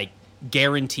to like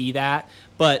guarantee that.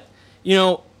 But, you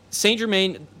know, Saint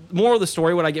Germain, moral of the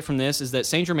story, what I get from this is that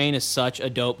Saint Germain is such a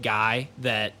dope guy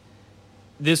that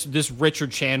this Richard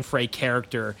Chanfray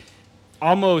character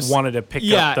almost Wanted to pick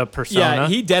up the persona. Yeah,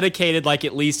 he dedicated like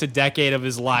at least a decade of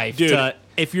his life Dude, to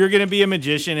if you're gonna be a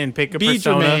magician and pick a Be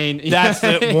persona, Germain. that's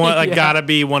the one. Like, Yeah. gotta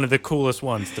be one of the coolest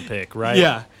ones to pick, right?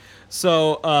 Yeah.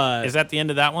 So Is that the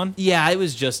end of that one? yeah, it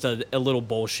was just a little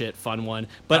bullshit fun one.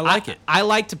 But I like it. I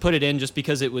like to put it in just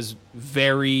because it was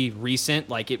very recent.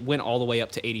 Like it went all the way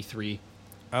up to 83.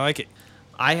 I like it.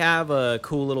 I have a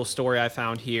cool little story I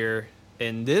found here,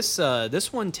 and this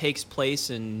one takes place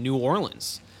in New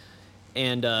Orleans.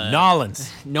 And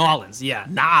Nolans. New Orleans, yeah.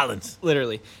 Nolans.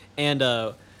 Literally. And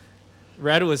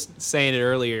Red was saying it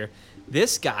earlier.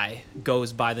 This guy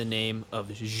goes by the name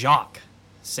of Jacques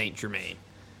Saint Germain.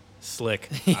 Slick.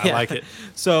 I Yeah. like it.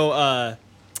 So,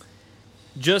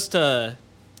 just to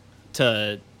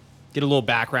get a little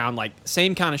background, like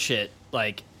same kind of shit.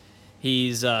 Like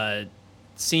he's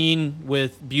seen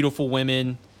with beautiful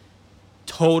women,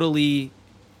 totally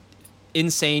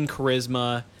insane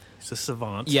charisma. He's a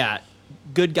savant. Yeah,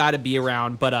 good guy to be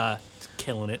around. But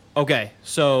Killing it. okay,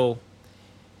 so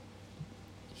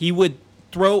he would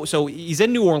throw. So he's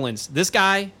in New Orleans. This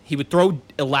guy, he would throw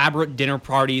elaborate dinner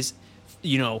parties.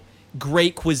 You know,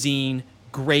 great cuisine,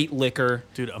 great liquor.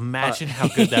 Dude, imagine how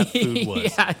good that food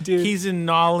was. Yeah, dude. He's in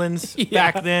Nolans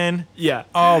Yeah. back then. Yeah.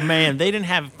 Oh, man. They didn't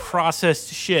have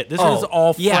processed shit. This Oh, was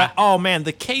all yeah. Oh, man.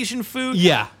 The Cajun food.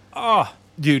 Yeah. Oh,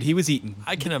 Dude, he was eating.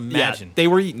 I can Yeah, imagine. they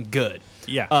were eating good.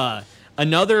 Yeah.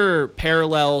 Another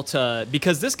parallel to,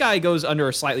 because this guy goes under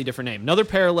a slightly different name. Another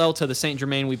parallel to the Saint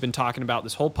Germain we've been talking about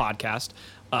this whole podcast.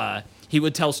 He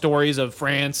would tell stories of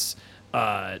France,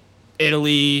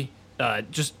 Italy,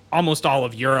 just almost all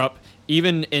of Europe.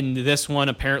 Even in this one,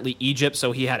 apparently Egypt.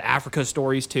 So he had Africa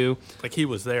stories too. Like he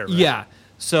was there, right? Yeah.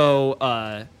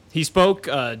 So he spoke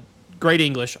great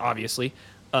English, obviously.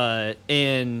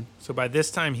 And So by this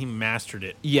time, he mastered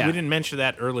it. Yeah. We didn't mention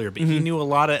that earlier, but he knew a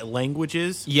lot of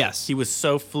languages. Yes. He was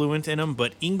so fluent in them,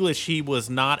 but English he was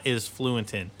not as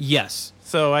fluent in. yes.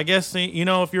 So I guess, you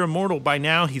know, if you're immortal, by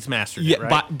now he's mastered Yeah, it,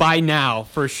 right? by now,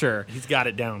 for sure. He's got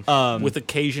it down. With a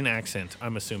Cajun accent,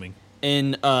 I'm assuming.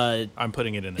 And I'm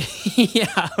putting it in there.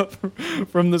 yeah,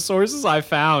 from the sources I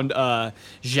found,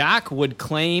 Jacques would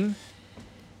claim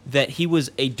that he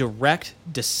was a direct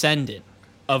descendant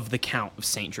of the Count of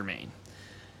Saint Germain.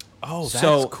 Oh, that's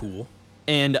So- cool.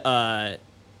 And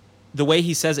the way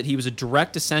he says it, he was a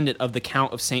direct descendant of the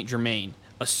Count of Saint Germain,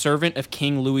 a servant of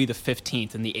King Louis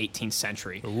XV in the 18th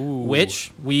century,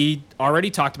 which we already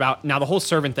talked about. Now, the whole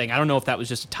servant thing, I don't know if that was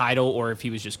just a title or if he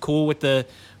was just cool with the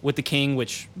king,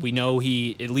 which we know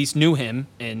he at least knew him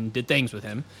and did things with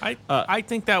him. I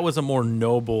think that was a more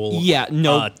noble Yeah,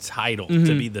 no- title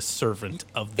to be the servant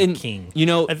of the And, king. you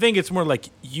know- I think it's more like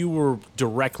you were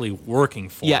directly working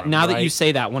for Yeah, him, now that you right?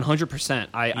 say that, 100%,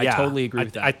 I Yeah, totally agree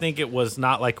with that. I think it was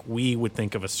not like we would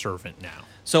think of a servant now.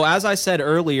 So as I said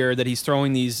earlier that he's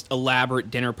throwing these elaborate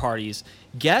dinner parties,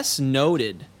 guests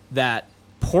noted that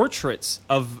portraits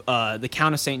of the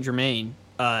Count of Saint Germain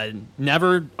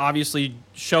never obviously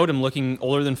showed him looking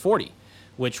older than 40,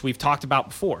 which we've talked about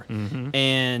before.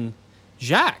 And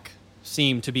Jacques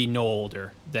seemed to be no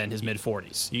older than his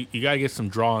mid-40s. You got to get some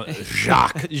drawing.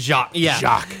 Jacques. Jacques, yeah.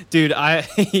 Jacques. Dude,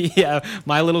 yeah,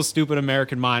 my little stupid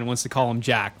American mind wants to call him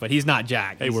Jack, but he's not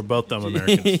Jack. Hey, we're both dumb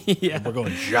Americans. Yeah. We're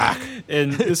going Jacques.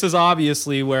 And this is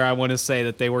obviously where I want to say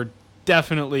that they were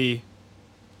definitely,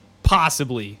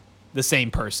 possibly the same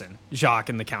person, Jacques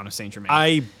and the Count of Saint Germain.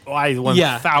 I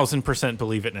Yeah. 1000%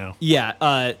 believe it now.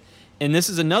 Yeah, and this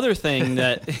is another thing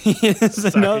that this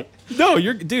is another, no,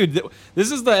 you're dude.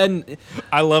 This is the and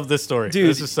I love this story. dude.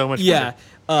 This is so much Yeah,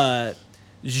 better.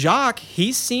 Jacques,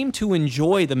 he seemed to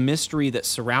enjoy the mystery that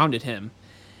surrounded him,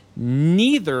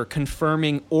 neither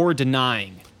confirming or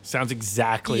denying. Sounds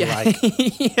exactly Yeah. like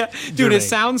Yeah, dude, Germain. it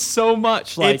sounds so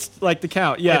much like It's- the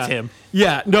Count. Yeah, it's him.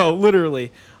 Yeah, no,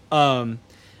 literally.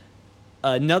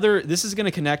 This is going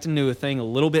to connect into a thing a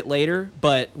little bit later,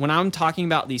 but when I'm talking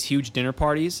about these huge dinner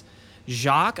parties,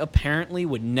 Jacques apparently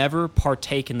would never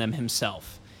partake in them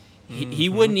himself. He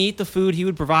wouldn't eat the food he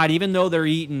would provide, even though they're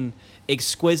eating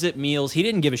exquisite meals. He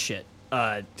didn't give a shit.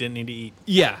 didn't need to eat.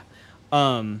 Yeah.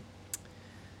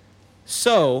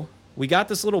 So we got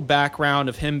this little background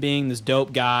of him being this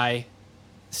dope guy,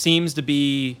 seems to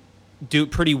be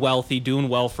pretty wealthy, doing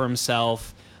well for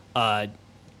himself, a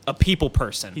people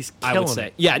person. He's I killing would say.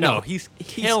 it. Yeah, no, he's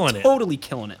killing it. Totally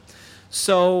killing it.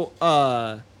 So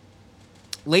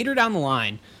later down the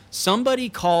line, somebody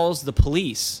calls the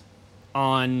police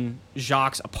on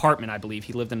Jacques' apartment. I believe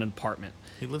he lived in an apartment.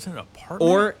 He lives in an apartment?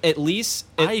 Or at least...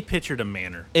 I pictured a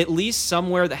manor. At least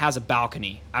somewhere that has a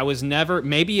balcony. I was never...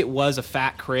 Maybe it was a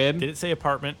fat crib. Did it say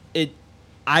apartment?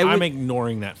 I'm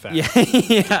ignoring that fact. Yeah,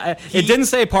 yeah. It didn't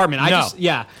say apartment.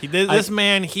 This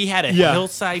man, he had a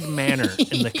hillside manor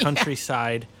in the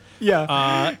countryside.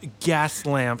 Yeah. Gas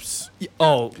lamps.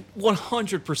 Oh,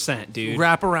 100%, dude.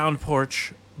 Wraparound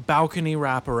porch. Balcony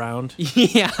wraparound.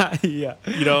 Yeah, yeah.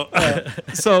 You know?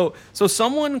 So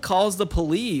someone calls the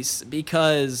police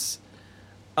because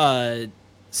a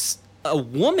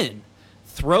woman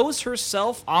throws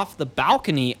herself off the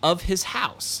balcony of his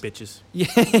house. Bitches.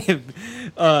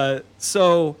 Yeah.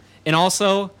 And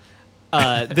also,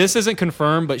 this isn't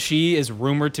confirmed, but she is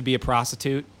rumored to be a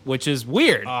prostitute, which is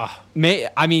weird.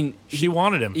 She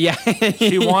wanted him. Yeah.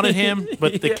 She wanted him,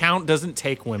 but the count doesn't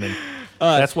take women.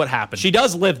 That's what happened. She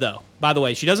does live, though, by the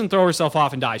way. She doesn't throw herself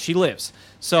off and die. She lives.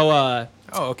 So,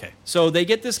 okay. So they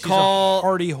get this call. A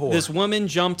hardy whore. This woman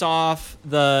jumped off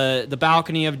the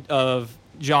balcony of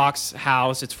Jacques'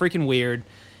 house. It's freaking weird.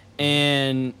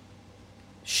 And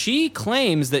she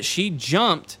claims that she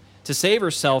jumped to save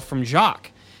herself from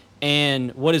Jacques.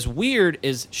 And what is weird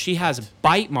is she has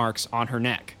bite marks on her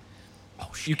neck. Oh,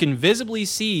 shit. You can visibly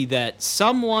see that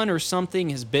someone or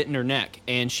something has bitten her neck.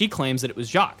 And she claims that it was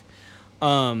Jacques.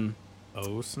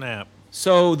 Oh, snap.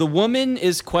 So the woman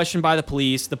is questioned by the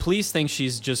police. The police think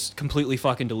she's just completely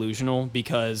fucking delusional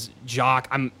because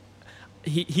Jacques,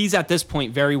 he's at this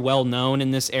point very well known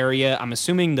in this area. I'm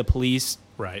assuming the police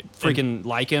freaking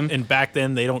like him. And back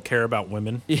then, they don't care about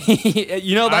women.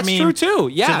 That's true too.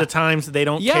 Yeah. To the times, they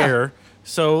don't care.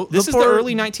 So this is the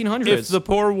early 1900s. If the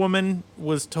poor woman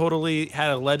had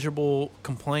a legible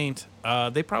complaint,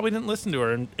 they probably didn't listen to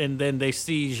her. And then they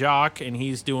see Jacques and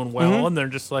he's doing well, and they're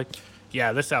just like,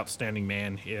 yeah, this outstanding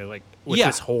man,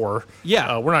 this whore.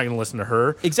 Yeah. We're not going to listen to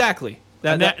her. Exactly.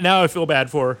 Now I feel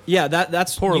bad for her. Yeah,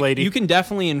 that's poor lady. You can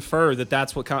definitely infer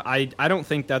that's what I don't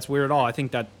think that's weird at all. I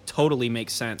think that totally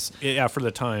makes sense. Yeah, for the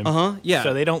time. Yeah.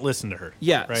 So they don't listen to her.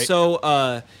 Yeah. Right?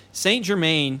 So Saint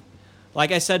Germain,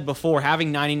 like I said before,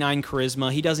 having 99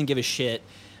 charisma, he doesn't give a shit.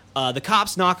 The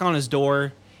cops knock on his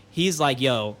door. He's like,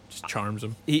 yo. Just charms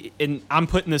him. And I'm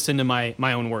putting this into my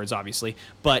own words, obviously.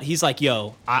 But he's like,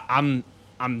 yo, I'm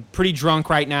pretty drunk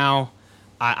right now.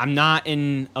 I'm not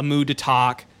in a mood to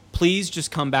talk. Please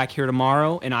just come back here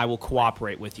tomorrow, and I will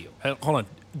cooperate with you. Hold on.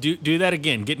 Do that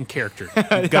again. Get in character.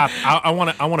 I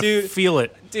want to feel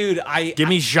it. Dude, Give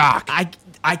me Jacques.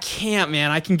 I can't,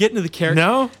 man. I can get into the character.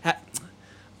 No?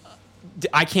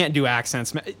 I can't do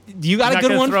accents. You got a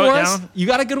good one for us? You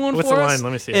got a good one for us? What's the line?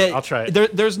 Let me see it. I'll try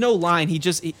it. There's no line. He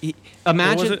just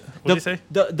imagine. What did he say?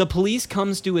 The police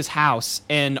comes to his house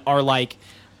and are like,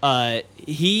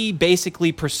 he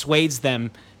basically persuades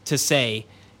them to say,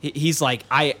 he's like,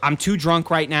 I'm too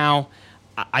drunk right now.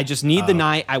 I just need the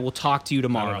night. I will talk to you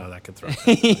tomorrow. I don't know that could throw.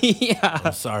 Yeah.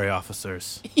 I'm sorry,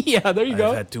 officers. Yeah, there you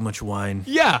go. I've had too much wine.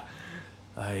 Yeah.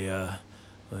 I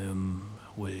am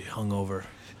way hungover.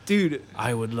 Dude.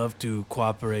 I would love to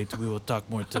cooperate. We will talk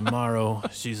more tomorrow.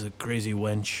 She's a crazy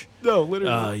wench. No,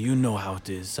 literally. You know how it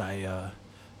is. I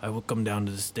will come down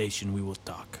to the station. We will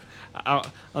talk.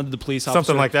 Under the police officer.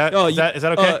 Something like that. Is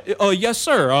that okay? Yes,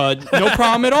 sir. No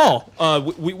problem at all.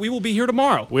 We will be here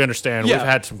tomorrow. We understand. Yeah. We've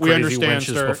had some crazy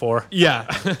wenches before. Yeah,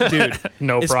 dude.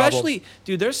 No problem. Especially,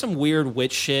 dude, there's some weird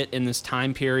witch shit in this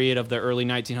time period of the early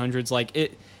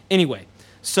 1900s. Anyway,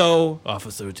 so...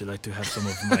 Officer, would you like to have some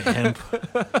of my hemp?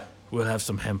 We'll have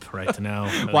some hemp right now.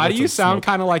 Why do you sound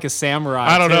kind of like a samurai?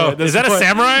 I don't know. Is that a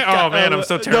samurai? Oh, man, I'm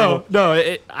so terrible.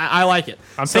 No, I like it.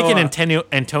 I'm thinking Antonio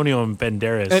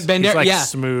Banderas. He's like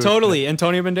smooth. Totally.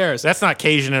 Antonio Banderas. That's not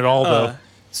Cajun at all, though.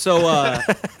 So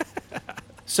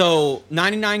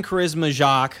 99 charisma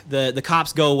Jacques, the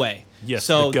cops go away. Yes,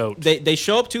 so the goat. They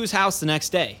show up to his house the next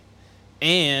day.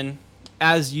 And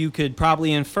as you could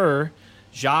probably infer,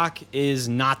 Jacques is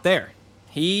not there.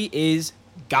 He is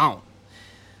gone.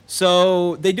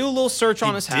 So they do a little search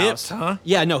on his house. Huh?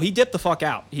 Yeah, no, he dipped the fuck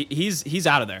out. He's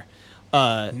out of there.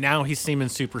 Now he's seeming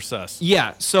super sus.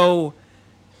 Yeah, so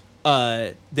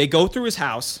they go through his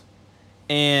house,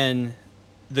 and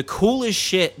the coolest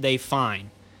shit they find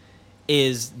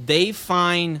is they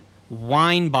find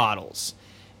wine bottles.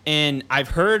 And I've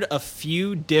heard a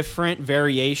few different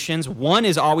variations. One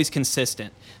is always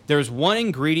consistent. There's one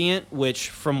ingredient, which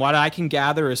from what I can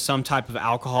gather is some type of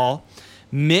alcohol,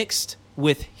 mixed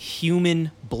with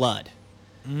human blood.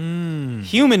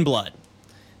 Human blood.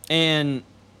 And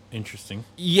Interesting.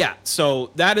 yeah,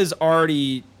 so that is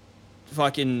already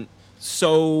fucking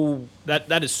so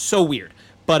that is so weird.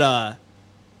 But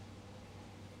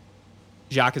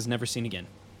Jacques is never seen again.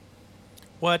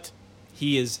 What?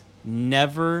 He is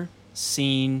never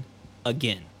seen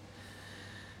again.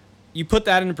 You put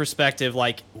that into perspective,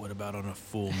 like What about on a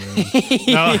full moon?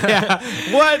 yeah.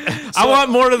 What? I want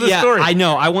more to the Yeah, story. I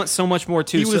know. I want so much more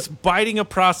too. He So- was biting a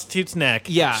prostitute's neck.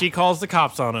 Yeah. She calls the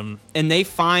cops on him, and they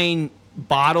find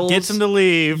bottles. gets him to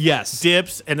leave. Yes.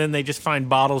 Dips, and then they just find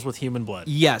bottles with human blood.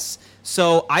 Yes.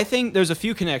 So I think there's a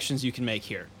few connections you can make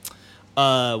here.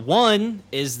 One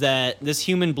is that this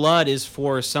human blood is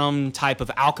for some type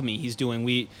of alchemy he's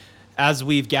doing. As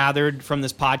we've gathered from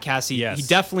this podcast, he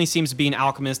definitely seems to be an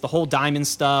alchemist. The whole diamond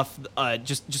stuff,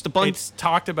 just a bunch. It's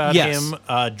talked about Yes. him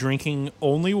drinking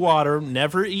only water,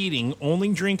 never eating, only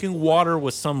drinking water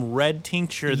with some red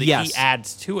tincture that Yes. he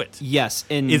adds to it. Yes,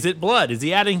 and Is it blood? Is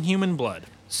he adding human blood?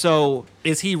 so?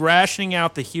 Is he rationing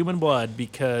out the human blood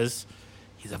because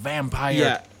he's a vampire?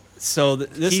 Yeah. So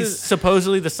this He's is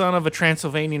supposedly the son of a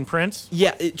Transylvanian prince.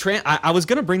 yeah. I was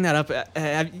gonna bring that up.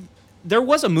 There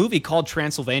was a movie called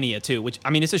Transylvania too, which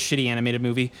I mean, it's a shitty animated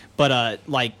movie, but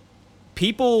like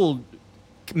people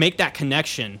make that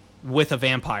connection with a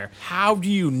vampire. How do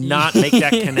you not make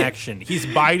that connection? He's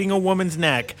biting a woman's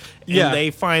neck, and Yeah. they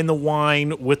find the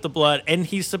wine with the blood, and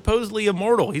he's supposedly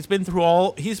immortal. He's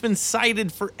been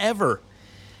cited forever.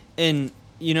 And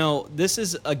you know, this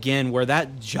is again where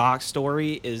that Jock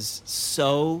story is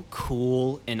so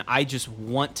cool, and I just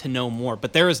want to know more.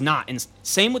 But there is not, and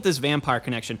same with this vampire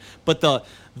connection. But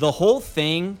the whole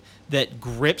thing that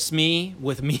grips me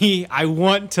with me, I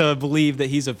want to believe that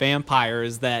he's a vampire,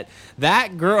 is that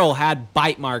girl had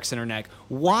bite marks in her neck.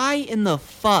 Why in the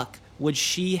fuck would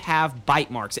she have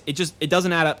bite marks? It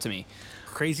doesn't add up to me.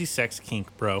 Crazy sex kink,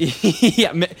 bro.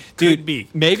 Yeah, dude. Could be.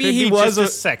 Maybe Could he be was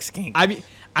just a sex kink.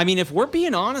 I mean, if we're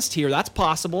being honest here, that's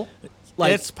possible.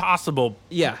 Like, it's possible.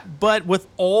 yeah. But with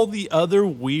all the other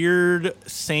weird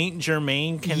Saint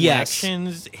Germain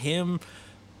connections, him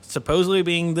supposedly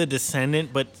being the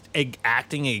descendant, but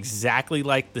acting exactly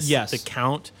like the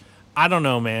Count, I don't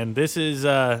know, man. This is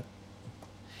And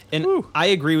Whew. I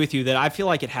agree with you that I feel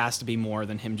like it has to be more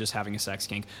than him just having a sex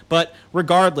kink. But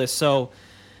regardless, so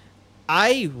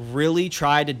I really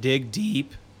tried to dig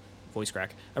deep. Voice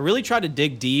crack. I really tried to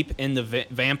dig deep in the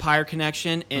vampire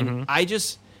connection, and I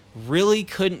just really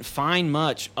couldn't find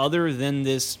much other than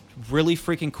this really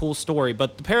freaking cool story.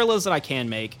 But the parallels that I can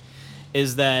make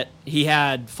is that he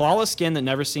had flawless skin that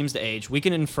never seems to age. We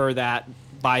can infer that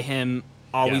by him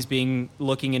always being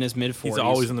looking in his mid-40s. he's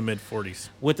always in the mid-40s.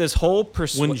 With this whole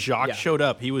When Jacques showed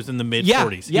up, he was in the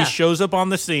mid-40s. Yeah. He shows up on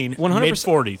the scene, 100%.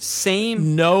 mid-40s.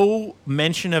 Same. No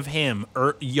mention of him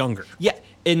or younger. Yeah,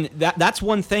 and that's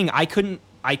one thing I couldn't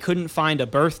find a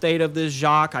birth date of this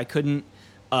Jacques. I couldn't.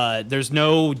 There's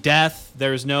no death.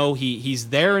 There's no he's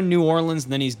there in New Orleans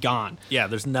and then he's gone. Yeah,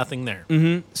 there's nothing there.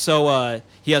 So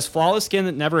he has flawless skin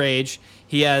that never age.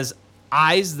 He has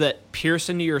eyes that pierce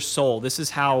into your soul. This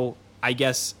is how I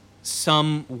guess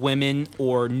some women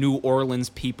or New Orleans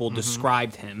people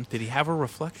described him. Did he have a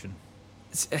reflection?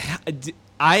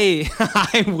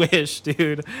 I wish,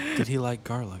 dude. Did he like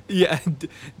garlic? Yeah,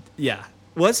 yeah.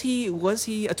 Was he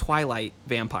a Twilight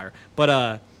vampire?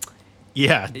 But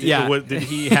Yeah. Yeah. Did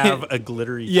he have a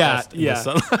glittery chest in the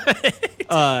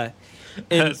sunlight?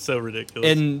 That's so ridiculous.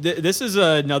 And this is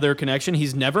another connection.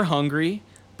 He's never hungry,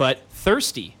 but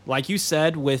thirsty. Like you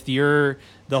said, with the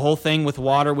whole thing with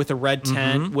water, with the red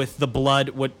tent, with the blood,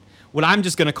 what I'm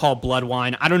just going to call blood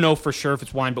wine. I don't know for sure if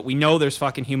it's wine, but we know there's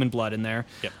fucking human blood in there.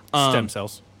 Yep. Stem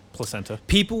cells, placenta.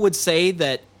 People would say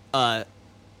that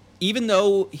even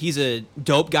though he's a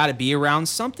dope guy to be around,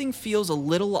 something feels a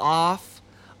little off,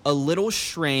 a little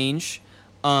strange.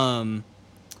 And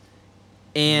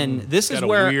this Got is a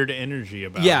where weird energy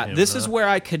about him. this is where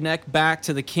I connect back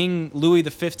to the King Louis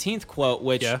XV quote,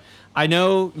 which I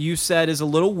know you said is a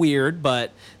little weird,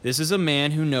 but this is a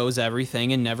man who knows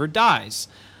everything and never dies.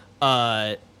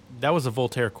 That was a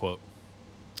Voltaire quote.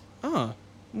 Oh,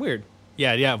 weird.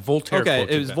 Yeah, Voltaire. Okay,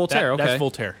 quoted it was that. Voltaire. That's okay,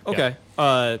 Voltaire. Yeah.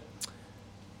 Okay.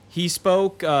 He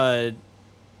spoke.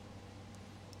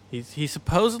 He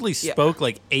supposedly spoke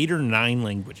like 8 or 9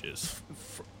 languages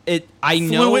I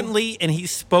know fluently, and he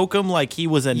spoke them like he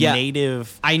was a Yeah.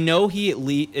 native. I know he at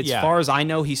least, as Yeah. far as I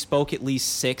know, he spoke at least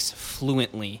 6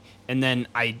 fluently. And then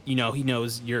he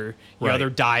knows your Right. other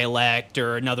dialect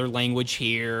or another language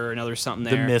here, or another something The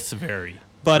there. myths vary.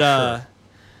 But for sure.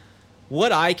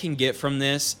 what I can get from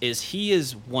this is he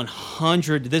is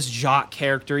 100, this Jacques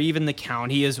character, even the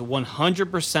Count, he is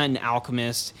 100% an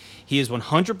alchemist. He is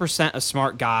 100% a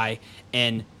smart guy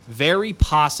and very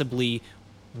possibly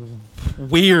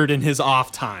weird in his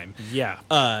off time. Yeah.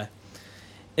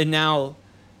 And now,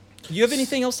 do you have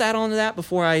anything else to add on to that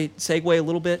before I segue a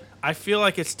little bit? I feel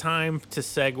like it's time to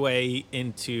segue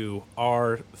into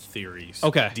our theories.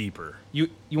 Okay. Deeper. You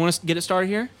want us to get it started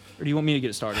here? Or do you want me to get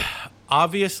it started?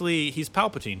 Obviously, he's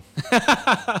Palpatine.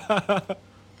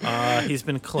 He's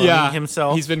been cloning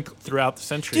himself throughout the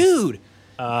centuries. Dude.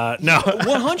 No.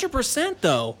 100%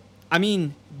 though. I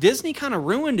mean, Disney kind of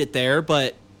ruined it there,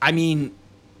 but I mean,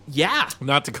 yeah.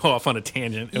 Not to go off on a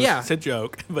tangent. It's a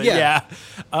joke. But Yeah.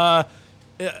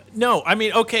 No, I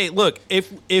mean, okay, look,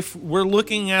 if we're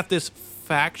looking at this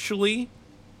factually,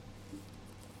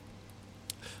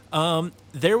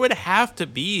 there would have to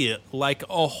be like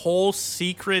a whole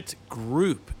secret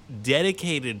group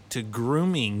dedicated to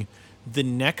grooming the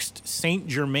next Saint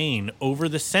Germain over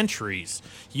the centuries.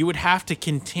 You would have to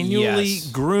continually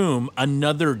groom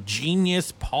another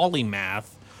genius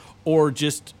polymath, or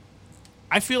just,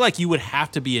 I feel like you would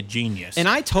have to be a genius. And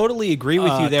I totally agree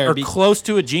with you there. Or close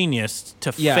to a genius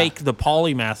to fake the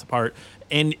polymath part.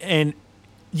 And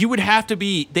you would have to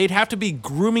be, they'd have to be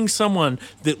grooming someone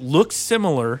that looks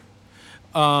similar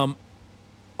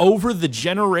over the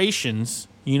generations,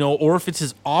 you know, or if it's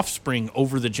his offspring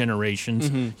over the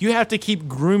generations. You have to keep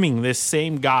grooming this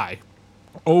same guy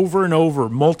over and over,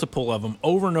 multiple of them,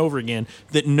 over and over again,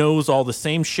 that knows all the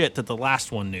same shit that the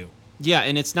last one knew. Yeah,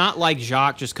 and it's not like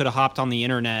Jacques just could have hopped on the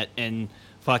internet and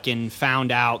fucking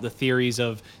found out the theories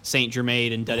of Saint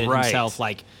Germain and done it himself.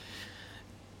 Like,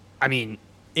 I mean,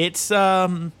 it's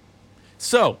so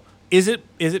is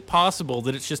it possible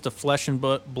that it's just a flesh and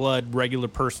blood regular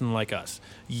person like us?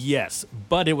 Yes,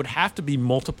 but it would have to be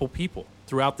multiple people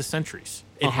throughout the centuries.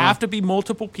 It'd have to be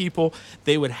multiple people.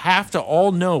 They would have to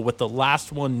all know what the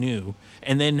last one knew,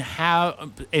 and then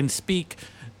have and speak,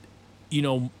 you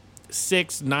know,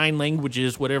 6-9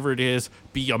 languages, whatever it is,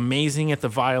 be amazing at the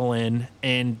violin,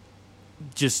 and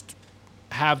just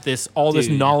have this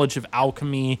knowledge of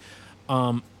alchemy.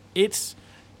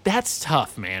 That's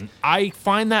tough, man. I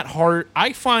find that hard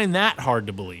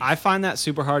to believe. I find that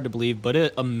super hard to believe, but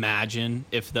imagine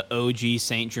if the OG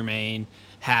Saint Germain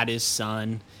had his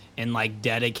son and like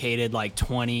dedicated like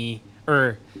 20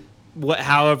 or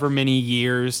however many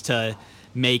years to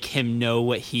make him know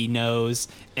what he knows,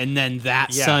 and then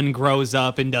that son grows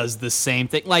up and does the same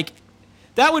thing. Like,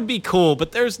 that would be cool,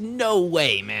 but there's no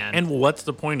way, man. And what's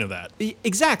the point of that?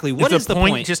 Exactly. What is the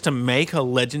point? Just to make a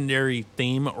legendary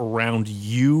theme around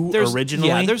you originally?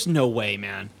 Yeah, there's no way,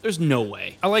 man. There's no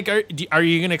way. Are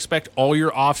you going to expect all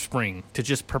your offspring to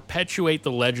just perpetuate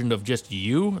the legend of just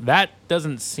you? That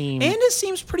doesn't seem... And it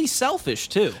seems pretty selfish,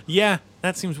 too. Yeah,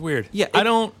 that seems weird. Yeah, I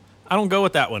don't go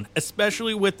with that one,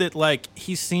 especially with it, like,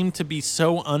 he seemed to be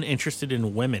so uninterested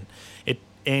in women.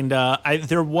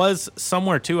 There was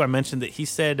somewhere, too, I mentioned that he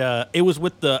said, it was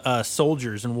with the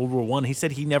soldiers in World War I, he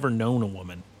said he never known a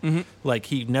woman. Mm-hmm. Like,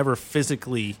 he never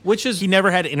physically... he never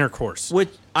had intercourse.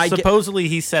 Supposedly,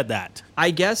 he said that.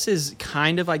 I guess is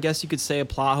kind of, I guess you could say, a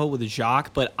plot hole with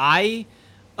Jacques, but I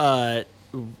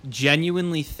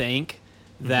genuinely think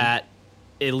that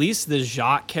at least the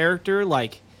Jacques character,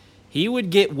 like... He would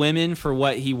get women for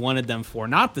what he wanted them for,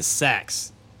 not the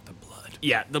sex. The blood.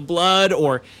 Yeah, the blood,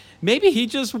 or maybe he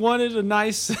just wanted a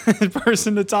nice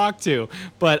person to talk to.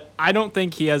 But I don't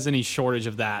think he has any shortage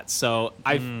of that. So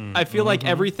I feel like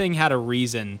everything had a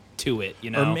reason to it, you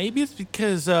know? Or maybe it's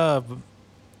because, I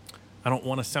don't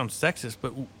want to sound sexist,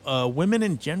 but women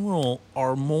in general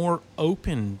are more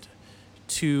open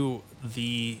to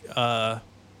the...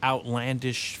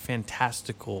 outlandish,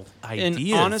 fantastical ideas.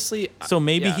 And honestly, so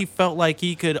maybe he felt like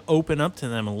he could open up to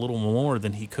them a little more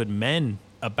than he could men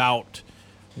about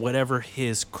whatever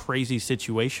his crazy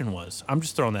situation was. I'm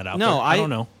just throwing that out there. I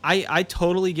don't know. I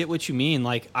totally get what you mean.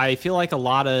 Like, I feel like a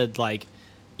lot of, like,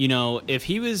 you know, if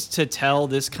he was to tell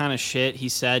this kind of shit he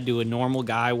said to a normal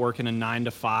guy working a 9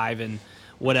 to 5 and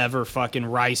whatever fucking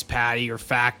rice paddy or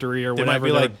factory or whatever. They might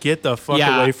be like, get the fuck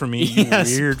away from me, you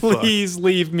weird fuck. Please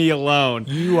leave me alone.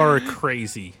 You are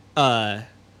crazy. I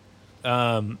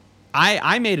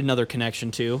made another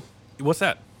connection too. What's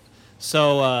that?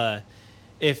 So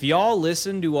if y'all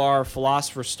listen to our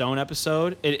Philosopher's Stone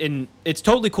episode, and it's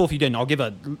totally cool if you didn't, I'll give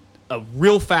a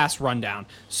real fast rundown.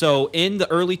 So in the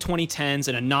early 2010s,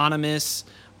 an anonymous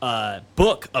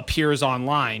book appears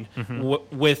online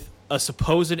with a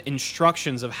supposed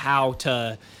instructions of how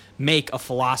to make a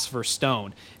Philosopher's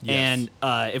Stone. Yes.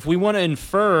 And if we want to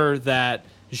infer that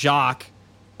Jacques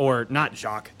or not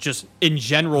Jacques, just in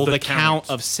general, the Count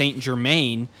of Saint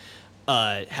Germain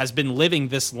has been living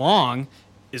this long,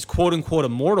 is quote unquote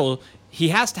immortal, he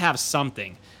has to have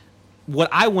something. What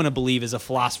I want to believe is a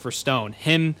Philosopher's Stone.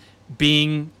 Him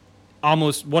being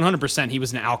almost 100%, he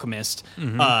was an alchemist.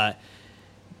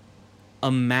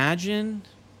 Imagine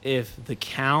if the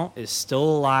Count is still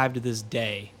alive to this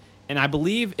day. And I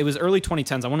believe it was early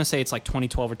 2010s. I want to say it's like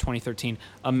 2012 or 2013.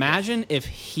 Imagine if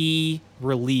he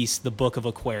released the Book of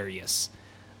Aquarius.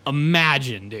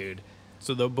 Imagine, dude.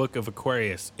 So the Book of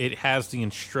Aquarius, it has the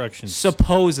instructions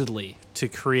Supposedly. to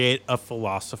create a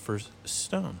Philosopher's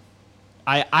Stone.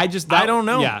 I don't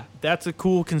know. Yeah. That's a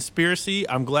cool conspiracy.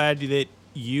 I'm glad that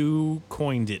you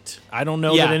coined it. I don't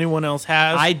know that anyone else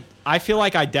has. I feel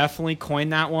like I definitely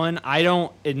coined that one. I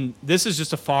don't, and this is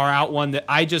just a far out one that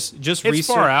I just researched.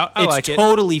 far out. I like it. It's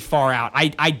totally far out.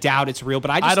 I doubt it's real,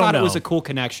 but I just don't thought it know. was a cool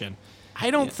connection. I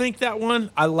don't think that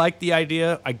one. I like the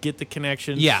idea. I get the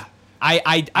connections. Yeah.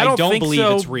 I don't think believe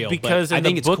so, it's real, because but I in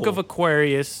think the it's Book cool. of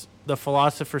Aquarius, the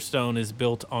Philosopher's Stone is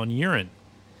built on urine,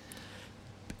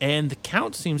 and the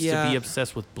Count seems to be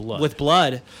obsessed with blood. With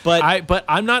blood, but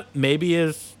I'm not. Maybe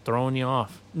is throwing you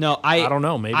off. no, I don't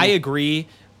know. Maybe I agree.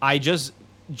 I just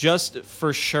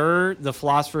for sure, the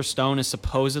Philosopher's Stone is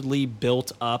supposedly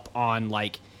built up on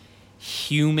like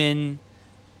human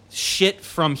shit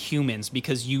from humans,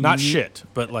 because you not need, shit,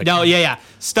 but like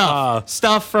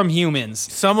stuff from humans.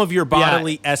 some of your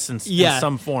bodily essence in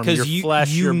some form. Your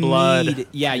flesh, your blood.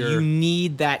 You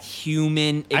need that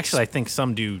human. Actually, I think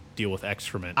some do deal with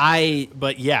excrement.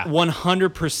 But yeah,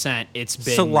 100%. It's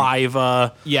been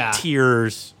saliva. Yeah.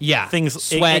 Tears. Yeah. Things.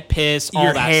 Sweat, piss, all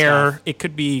your that hair. stuff. It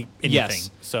could be anything. Yes.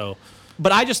 So.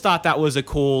 But I just thought that was a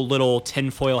cool little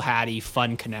tinfoil hatty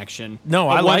fun connection. No,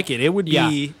 I like it. It would be.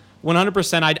 Yeah.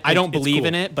 100%. I don't believe cool.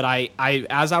 in it, but I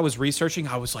as I was researching,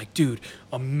 I was like, dude,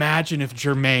 imagine if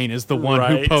Germain is the one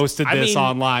who Right. posted I this mean,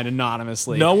 online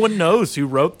anonymously. No one knows who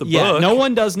wrote the Yeah, book. no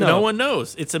one does know. No one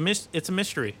knows. It's a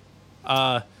mystery.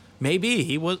 Maybe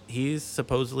he's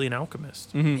supposedly an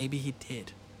alchemist. Maybe he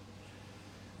did.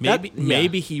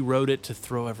 Maybe he wrote it to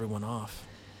throw everyone off.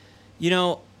 You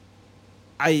know,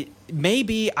 this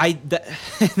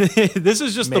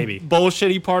is just Maybe. the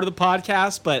bullshitty part of the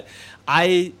podcast, but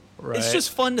it's Right. just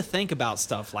fun to think about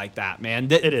stuff like that,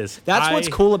 man. It is. That's what's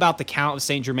cool about the Count of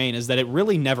Saint Germain, is that it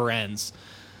really never ends.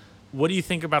 What do you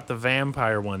think about the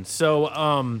vampire one?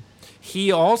 So,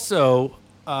 he also,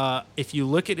 if you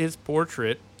look at his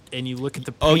portrait and you look at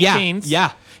the paintings,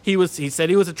 he said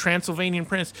he was a Transylvanian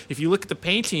prince. If you look at the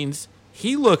paintings,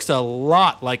 he looks a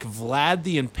lot like Vlad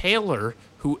the Impaler,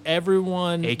 who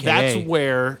everyone, AKA. that's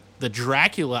where the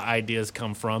Dracula ideas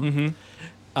come from.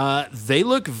 They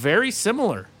look very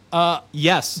similar.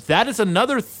 Yes. That is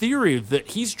another theory,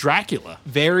 that he's Dracula.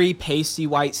 Very pasty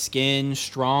white skin,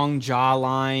 strong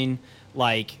jawline,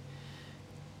 like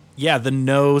Yeah, the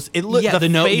nose.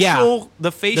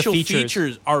 The facial features.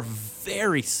 features are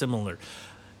very similar.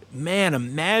 Man,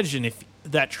 imagine if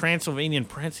that Transylvanian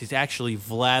prince, he's actually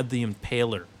Vlad the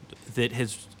Impaler, that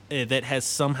has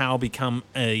somehow become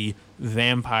a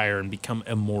vampire and become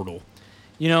immortal.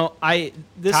 You know,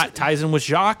 Ties in with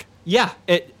Jacques. Yeah,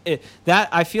 that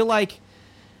I feel like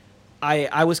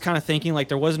I was kind of thinking like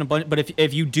there wasn't a bunch, but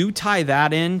if you do tie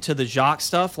that into the Jacques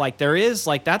stuff, like there is,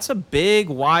 like that's a big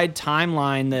wide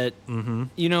timeline that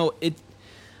you know,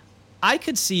 I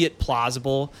could see it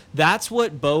plausible. That's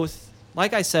what both,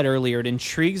 like I said earlier, it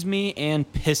intrigues me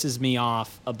and pisses me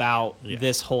off about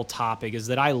this whole topic, is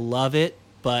that I love it,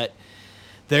 but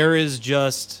there is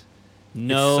just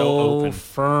no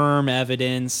firm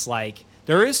evidence. Like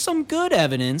there is some good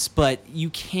evidence, but you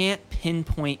can't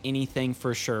pinpoint anything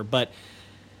for sure. But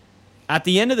at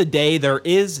the end of the day, there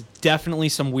is definitely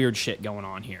some weird shit going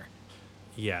on here.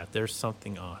 Yeah, there's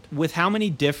something odd. With how many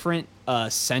different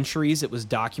centuries it was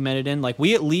documented in, like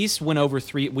we at least went over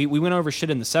we went over shit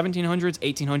in the 1700s,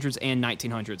 1800s, and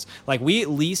 1900s. Like we at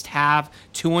least have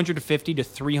 250 to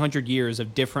 300 years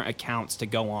of different accounts to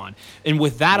go on. And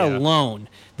with that alone,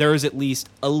 there is at least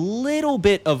a little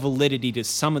bit of validity to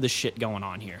some of the shit going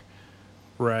on here.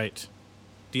 Right.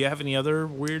 Do you have any other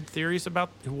weird theories about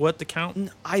what the Count,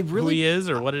 who who he is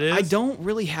or what it is? I don't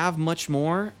really have much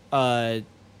more.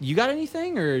 You got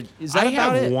anything, or is that I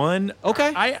about have it? one.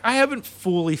 Okay. I haven't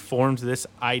fully formed this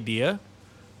idea,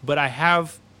 but I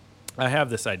have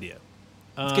this idea.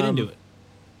 Let's get into it.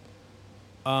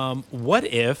 What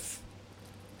if,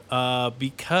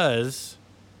 because,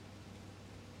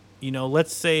 you know,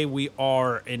 let's say we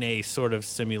are in a sort of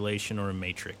simulation or a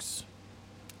matrix.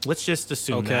 Let's just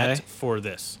assume that for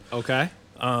this. Okay.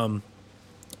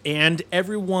 And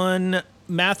everyone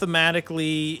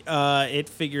mathematically, it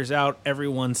figures out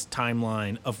everyone's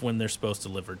timeline of when they're supposed to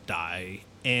live or die,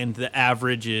 and the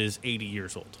average is 80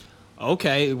 years old.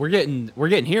 Okay, we're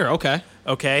getting here. Okay.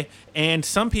 Okay, and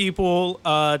some people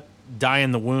die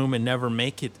in the womb and never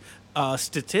make it.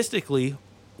 Statistically,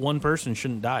 one person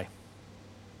shouldn't die.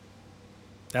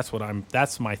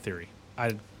 That's my theory.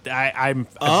 I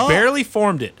barely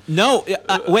formed it. No,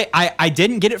 wait. I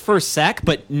didn't get it for a sec,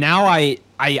 but now I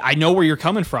know where you're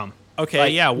coming from. Okay,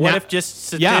 Like, yeah. What now- if just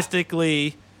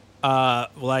statistically,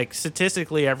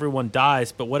 statistically everyone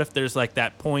dies, but what if there's like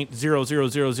that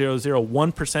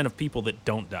 0.00001% of people that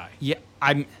don't die? Yeah,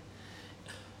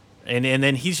 And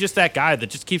then he's just that guy that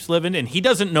just keeps living, and he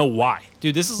doesn't know why.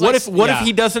 dude. This is What like, if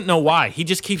he doesn't know why? He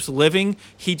just keeps living.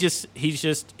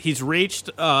 He's reached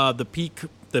the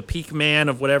peak man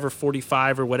of whatever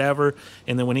 45 or whatever,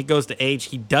 and then when he goes to age,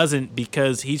 he doesn't,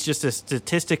 because he's just a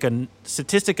statistic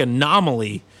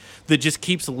anomaly that just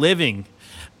keeps living,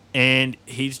 and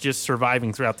he's just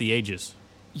surviving throughout the ages.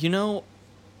 You know,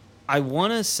 I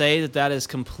want to say that is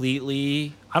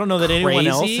completely. I don't know that anyone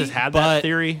else crazy, has had but that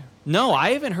theory. No,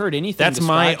 I haven't heard anything. That's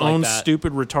my described like own that.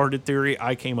 stupid retarded theory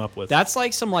I came up with. That's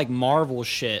like some like Marvel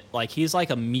shit. Like he's like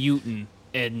a mutant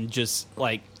and just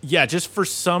like Yeah, just for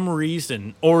some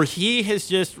reason. Or he has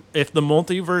just, if the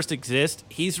multiverse exists,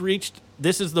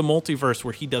 this is the multiverse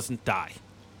where he doesn't die.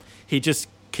 He just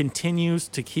continues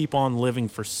to keep on living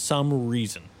for some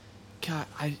reason. God,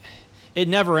 it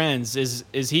never ends. Is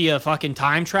he a fucking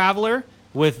time traveler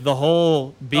with the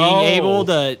whole being able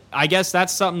to? I guess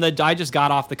that's something that I just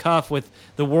got off the cuff with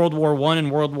the World War I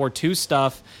and World War II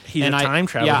stuff. He's a time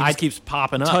traveler. Yeah, he just keeps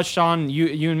popping up. Touched on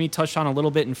you and me touched on a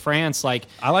little bit in France. Like,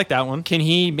 I like that one. can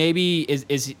he maybe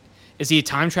is he a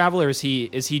time traveler? Is he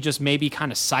just maybe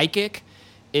kind of psychic?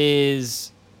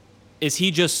 Is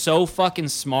he just so fucking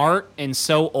smart and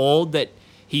so old that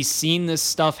he's seen this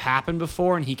stuff happen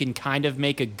before and he can kind of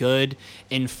make a good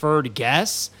inferred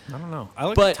guess? I don't know. I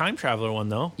like But- the time traveler one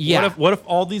though. Yeah. What if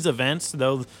all these events,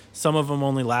 though some of them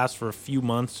only last for a few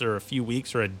months or a few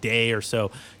weeks or a day or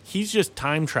so, he's just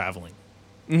time traveling,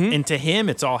 and to him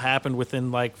it's all happened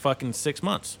within like fucking 6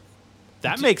 months.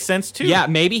 That makes sense too. Yeah,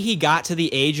 maybe he got to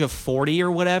the age of 40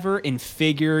 or whatever and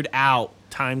figured out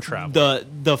time travel.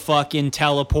 the fucking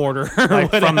teleporter or Like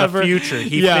from the whatever. future,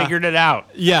 he Yeah. figured it out.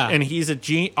 Yeah. and he's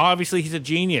obviously he's a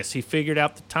genius. He figured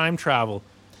out the time travel.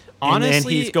 And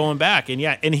Honestly- then he's going back, and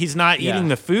he's not Yeah. eating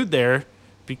the food there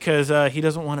because he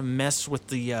doesn't want to mess with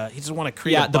the. He doesn't want to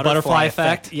create Yeah, a the butterfly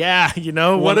effect. effect. Yeah, you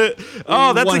know One-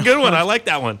 that's a good one. I like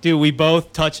that one. Dude, we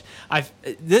both touch.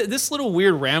 This little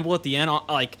weird ramble at the end.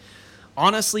 Like,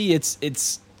 honestly,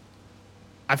 it's.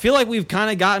 I feel like we've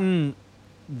kind of gotten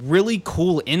really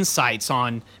cool insights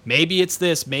on maybe it's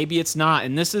this, maybe it's not,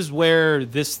 and this is where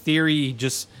this theory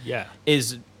just Yeah.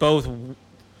 is both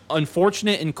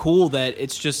unfortunate and cool that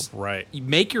it's just Right. You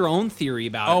make your own theory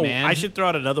about Oh, it, man. I should throw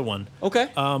out another one. Okay.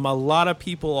 A lot of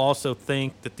people also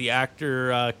think that the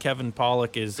actor Kevin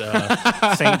Pollak is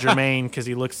Saint Germain because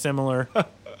he looks similar.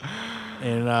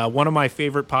 And one of my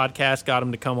favorite podcasts got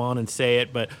him to come on and say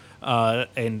it, but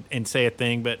and say a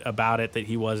thing, but about it that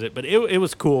he wasn't. But it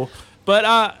was cool.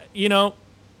 But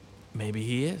maybe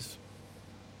he is.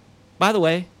 By the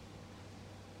way,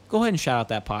 go ahead and shout out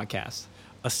that podcast.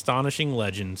 Astonishing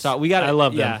Legends. So we got. I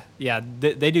love them. Yeah,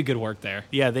 they do good work there.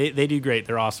 Yeah, they do great.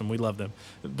 They're awesome. We love them.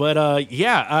 But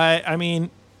I mean,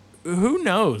 who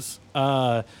knows?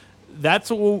 That's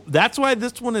why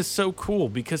this one is so cool,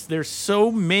 because there's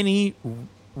so many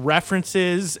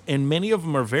references and many of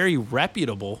them are very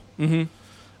reputable.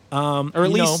 Or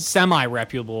at least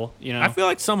semi-reputable, you know. I feel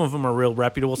like some of them are real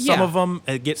reputable. Some Yeah. of them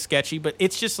get sketchy, but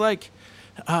it's just like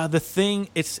the thing.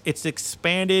 It's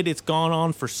expanded. It's gone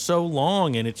on for so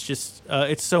long, and it's just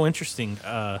it's so interesting.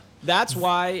 That's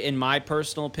why, in my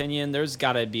personal opinion, there's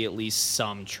got to be at least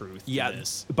some truth to Yeah.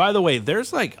 this. By the way,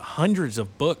 there's like hundreds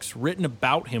of books written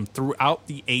about him throughout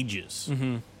the ages.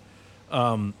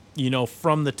 From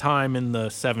the time in the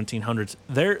 1700s,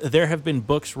 there have been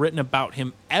books written about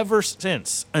him ever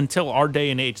since until our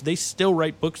day and age. They still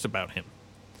write books about him.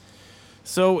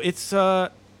 So it's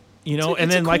and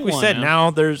then a like cool we one, said, man.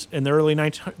 now there's in the early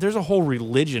 1900s, there's a whole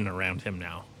religion around him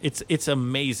now. It's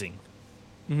amazing.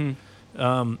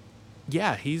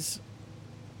 Yeah, he's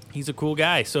a cool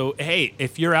guy. So hey,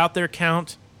 if you're out there,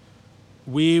 Count,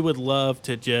 we would love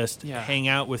to just hang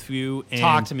out with you and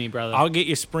Talk to me, brother. I'll get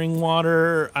you spring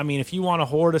water. I mean, if you want a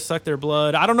whore to suck their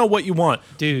blood, I don't know what you want,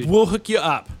 Dude. We'll hook you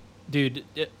up. Dude,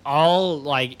 all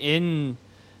like in.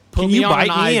 Put Can me you on bite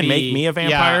an me and IV. make me a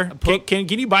vampire? Yeah, Can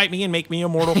you bite me and make me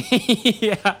immortal?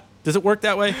 yeah. Does it work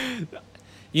that way?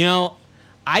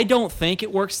 I don't think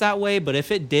it works that way, but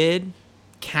if it did,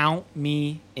 count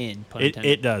me in. Pun It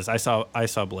intended. does. I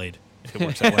saw Blade. It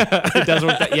works that way. It does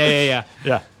work. Yeah.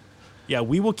 Yeah. Yeah,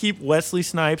 we will keep Wesley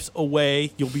Snipes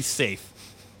away. You'll be safe.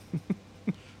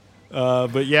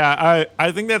 But yeah,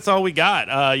 I think that's all we got.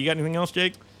 You got anything else,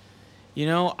 Jake? You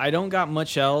know, I don't got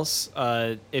much else.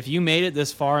 If you made it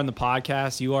this far in the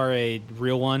podcast, you are a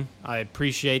real one. I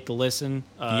appreciate the listen.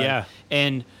 Yeah.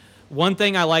 And one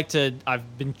thing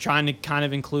I've been trying to kind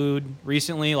of include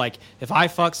recently, like if I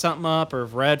fuck something up or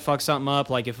if Red fucks something up,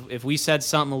 like if we said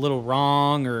something a little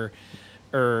wrong or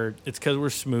It's because we're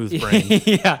smooth brain.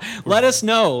 yeah, let us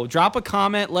know. Drop a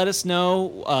comment. Let us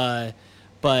know.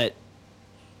 But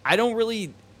I don't.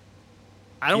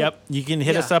 Yep. You can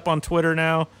hit Yeah. us up on Twitter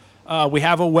now. We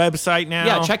have a website now.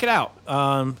 Yeah, check it out.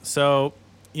 So,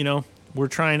 we're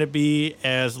trying to be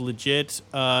as legit,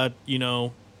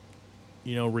 retards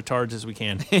as we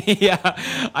can.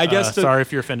 Yeah, I guess. Sorry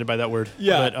if you're offended by that word.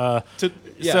 Yeah. But,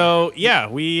 Yeah. So, yeah,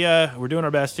 we're doing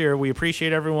our best here. We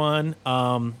appreciate everyone.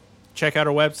 Check out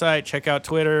our website. Check out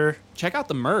Twitter. Check out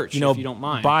the merch if you don't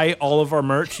mind. Buy all of our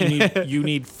merch. You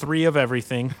need 3 of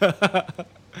everything.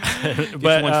 Get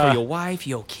one for your wife,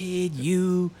 your kid,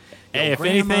 you. Hey, if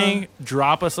grandma. anything,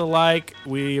 drop us a like.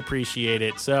 We appreciate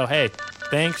it. So, hey,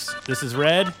 thanks. This is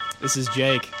Red. This is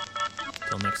Jake.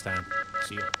 Till next time.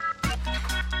 See you.